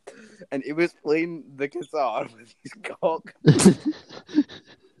 and he was playing the guitar with his cock.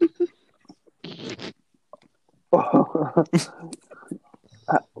 What?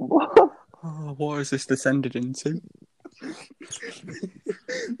 Oh, what has this descended into?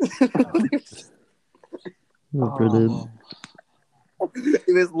 Brilliant.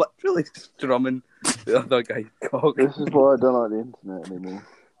 He was literally strumming the other guy's cock. This is why I don't like the internet anymore.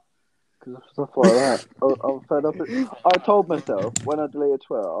 Because of stuff like that. I'm fed up. I told myself when I deleted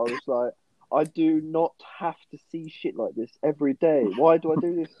Twitter, I was like, I do not have to see shit like this every day. Why do I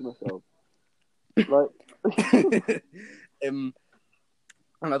do this to myself? Like,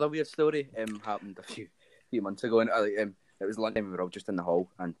 another weird story happened a few months ago, and it was lunchtime. We were all just in the hall,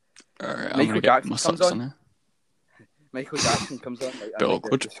 and Alright, Michael Jackson comes on. here. Michael Jackson comes on Bit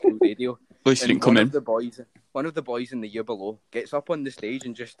awkward. the school radio. At least you didn't come in. One of the boys in the year below gets up on the stage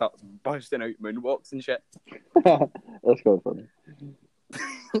and just starts busting out moonwalks and shit. that's kind of funny.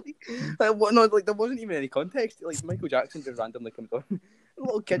 There wasn't even any context. Like Michael Jackson just randomly comes on. The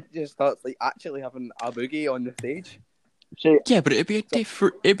little kid just starts actually having a boogie on the stage. See, Yeah, but it'd be a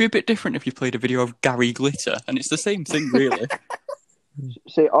bit different if you played a video of Gary Glitter, and it's the same thing, really.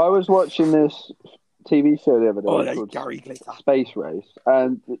 see, I was watching this TV show the other day called Gary Glitter. Space Race,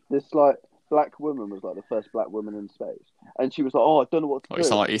 and this black woman was the first black woman in space, and she was like, "Oh, I don't know what to do." It's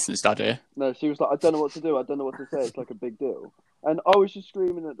not like Ethan's dad here. No, she was like, "I don't know what to do. I don't know what to say. It's like a big deal." And I was just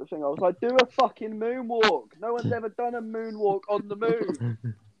screaming at the thing. I was like, "Do a fucking moonwalk! No one's ever done a moonwalk on the moon.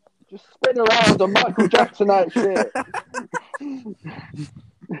 Just spin around on Michael Jackson that shit."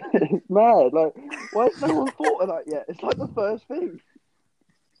 It's mad. Like, why has no one thought of that yet? It's like the first thing.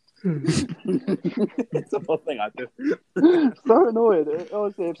 It's the first thing I do. So annoyed.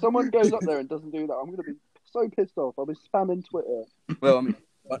 Honestly, if someone goes up there and doesn't do that, I'm gonna be so pissed off. I'll be spamming Twitter. Well, I mean,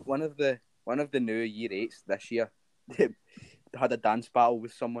 one of the new year 8s this year had a dance battle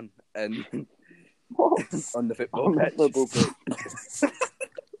with someone on the football pitch.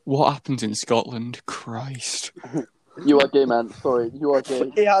 What happened in Scotland? Christ. You are gay, man. Sorry, you are gay.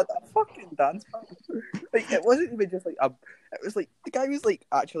 He had a fucking dance battle. It wasn't even just it was the guy was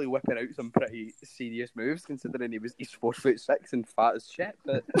actually whipping out some pretty serious moves, considering he's 4'6" and fat as shit.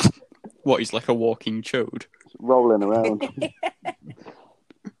 But What, he's like a walking chode? Rolling around.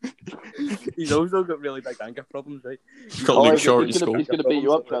 he's also got really big anger problems, right? He's got Luke Shaw in he's school. gonna beat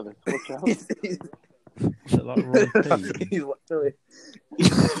you up, Travis. Watch out. Is it like Roy Keane? He's literally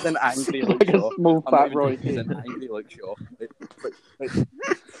he's an angry Luke Like a Shaw. small I'm fat not even Roy joking, he's Keane. an angry Luke Shaw.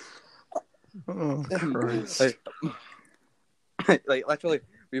 Oh, Christ. Literally,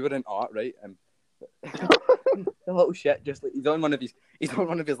 we were in art, right? And the little shit, just he's on one of his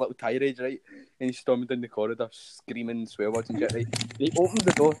little tirades, right? And he's storming down the corridor, screaming swear words and shit, right? He opens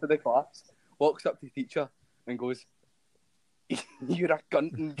the door to the class, walks up to the teacher, and goes, "You're a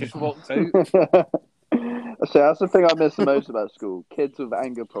cunt," and just walks out. So that's the thing I miss the most about school. Kids with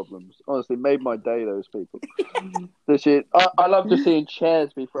anger problems. Honestly, made my day, those people. The shit. I love just seeing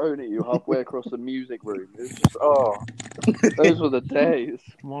chairs be thrown at you halfway across the music room. It's just, those were the days.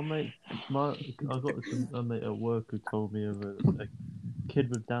 I got a mate at work who told me of a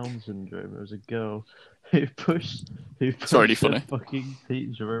kid with Down syndrome. It was a girl who pushed already her funny. fucking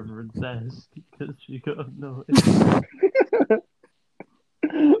teacher over a desk because she got annoyed.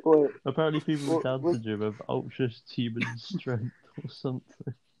 Wait, Apparently, people with Down syndrome have ultra human strength or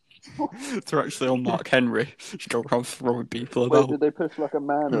something. They're actually on Mark Henry. Just go around throwing people wait, about. did they push like a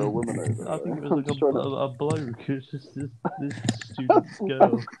man or a woman over? I think it was I'm like just trying to- a bloke. It was just this student's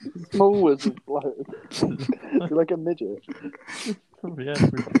girl. Small as a bloke. You're like a midget. Probably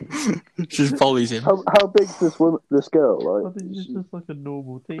everything. She volleys him. How big's this this girl? I Like, think she's just like a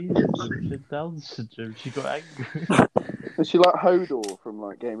normal teenager with Down syndrome. She got angry. is she like Hodor from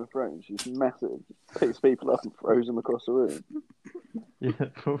like Game of Thrones? She's massive. Picks people up and throws them across the room. Yeah,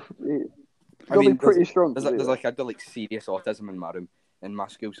 probably. You've got to be pretty strong. There's like I do like serious autism in my room, in my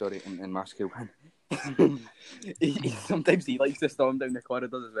school. Sorry, in my school. Sometimes he likes to storm down the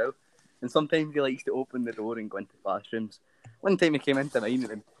corridors as well, and sometimes he likes to open the door and go into classrooms. One time he came into mine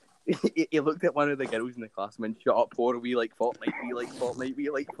and he looked at one of the girls in the class and went, "Shut up, poor, we like Fortnite, we like Fortnite, we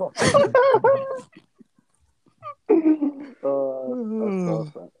like Fortnite."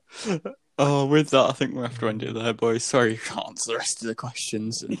 That's class, Oh, with that, I think we'll have to end it there, boys. Sorry, you can't answer the rest of the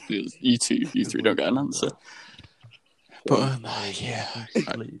questions. And you three don't get an answer. But, yeah.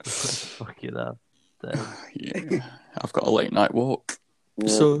 Fuck it up. Yeah, I've got a late night walk. Yeah.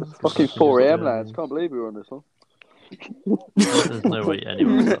 So, Fucking 4 a.m. lads. Can't believe we were on this one. There's no way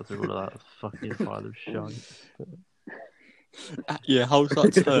anyone got through all of that fucking pile of shite. yeah, how's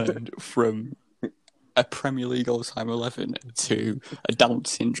that turned from a Premier League all-time 11 to a Down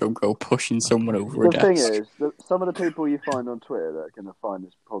syndrome girl pushing someone over a The thing desk. is, that some of the people you find on Twitter that are going to find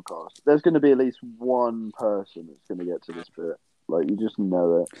this podcast, there's going to be at least one person that's going to get to this bit. Like, you just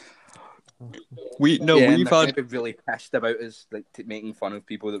know it. We've and they're had going to be really pissed about us, like making fun of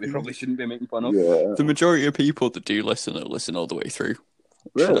people that we probably shouldn't be making fun of. Yeah. the majority of people that do listen that listen all the way through.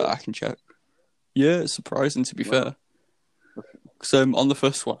 Really? I can check. Yeah, it's surprising to be fair. Because on the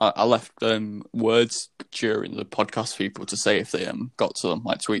first one, I left words during the podcast for people to say if they got to them,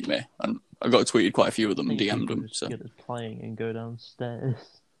 like tweet me, and I got tweeted quite a few of them and DM'd them. Just So get us playing and go downstairs.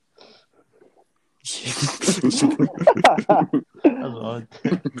 That's That's what I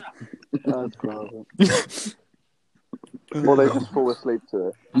did. class. Well, they just fall asleep to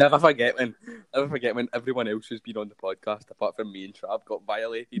it. Never forget when everyone else who's been on the podcast, apart from me and Trav, got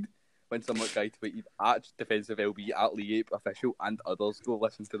violated. When some guy tweeted at defensive LB at Lee Ape official and others go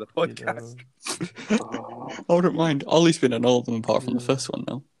listen to the podcast. I wouldn't mind. Ollie's been in all of them apart from the first one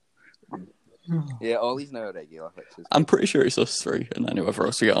now. Yeah, Ollie's now a regular. Which is I'm pretty sure it's us three, and then whoever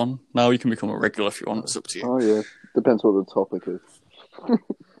else we get on. Now you can become a regular if you want. It's up to you. Oh, yeah. Depends what the topic is.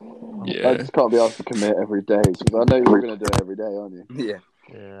 Yeah. I just can't be asked to commit every day, because I know you're going to do it every day, aren't you? Yeah.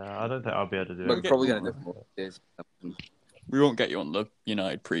 Yeah, I don't think I'll be able to do But it. we're probably going to do it more days. We won't get you on the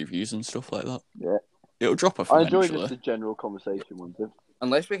United previews and stuff like that. Yeah. It'll drop off I enjoy eventually. just the general conversation ones.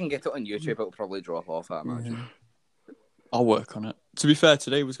 Unless we can get it on YouTube, it'll probably drop off, I imagine. I'll work on it. To be fair,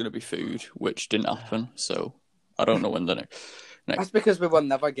 today was going to be food, which didn't happen, so I don't know when the next. That's because we were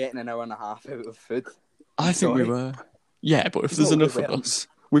never getting an hour and a half out of food. I think we were. Yeah, but if there's No, we enough of weren't. us,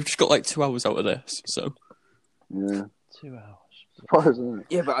 we've just got like 2 hours out of this, so. Yeah. 2 hours. Surprised, isn't it?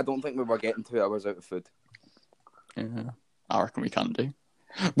 Yeah, but I don't think we were getting 2 hours out of food. Yeah, I reckon we can do.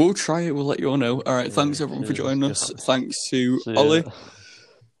 We'll try it. We'll let you all know. All right. Yeah, Thanks everyone for cheers, joining us. guys. Thanks to See ya. Ollie.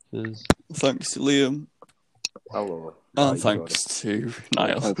 Cheers. Thanks to Liam. Hello. And thanks to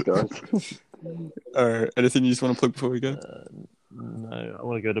Niall. Thanks, guys. Anything you just want to plug before we go? No, I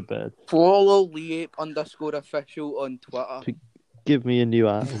want to go to bed. Follow Lee Ape _official on Twitter. Give me a new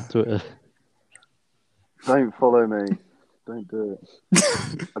ad on Twitter. Don't follow me. Don't do it.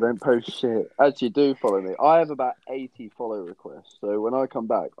 I don't post shit. Actually, do follow me. I have about 80 follow requests, so when I come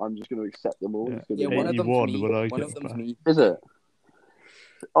back, I'm just going to accept them all. Yeah. It's gonna Yeah, be one of them's 81 me. when I One get of them's back. me. Is it?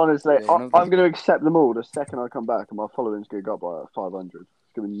 Honestly, Yeah, one of I'm them- going to accept them all the second I come back, and my following's going to go up by like 500.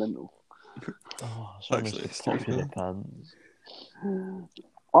 It's going to be mental. Oh, so Actually, much popular pants. See,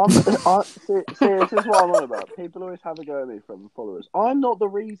 this is what I'm on about. People always have a go at me from followers. I'm not the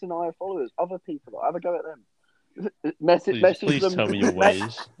reason I have followers. Other people, I have a go at them. Message Please them. tell me your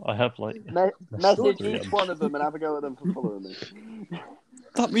ways. I have like. Message three each of them. one of them and have a go at them for following me.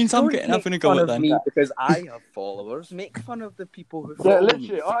 That means I'm Don't having a make go fun at of them. me because I have followers. Make fun of the people who follow Yeah, me.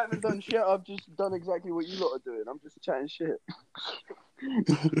 literally, I haven't done shit. I've just done exactly what you lot are doing. I'm just chatting shit.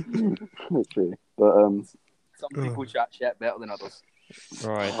 Literally, but Some people chat shit better than others.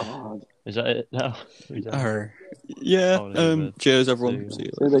 Right. Is that it now? Yeah. I'll leave it. Cheers, everyone. See See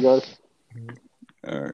you see you guys. later.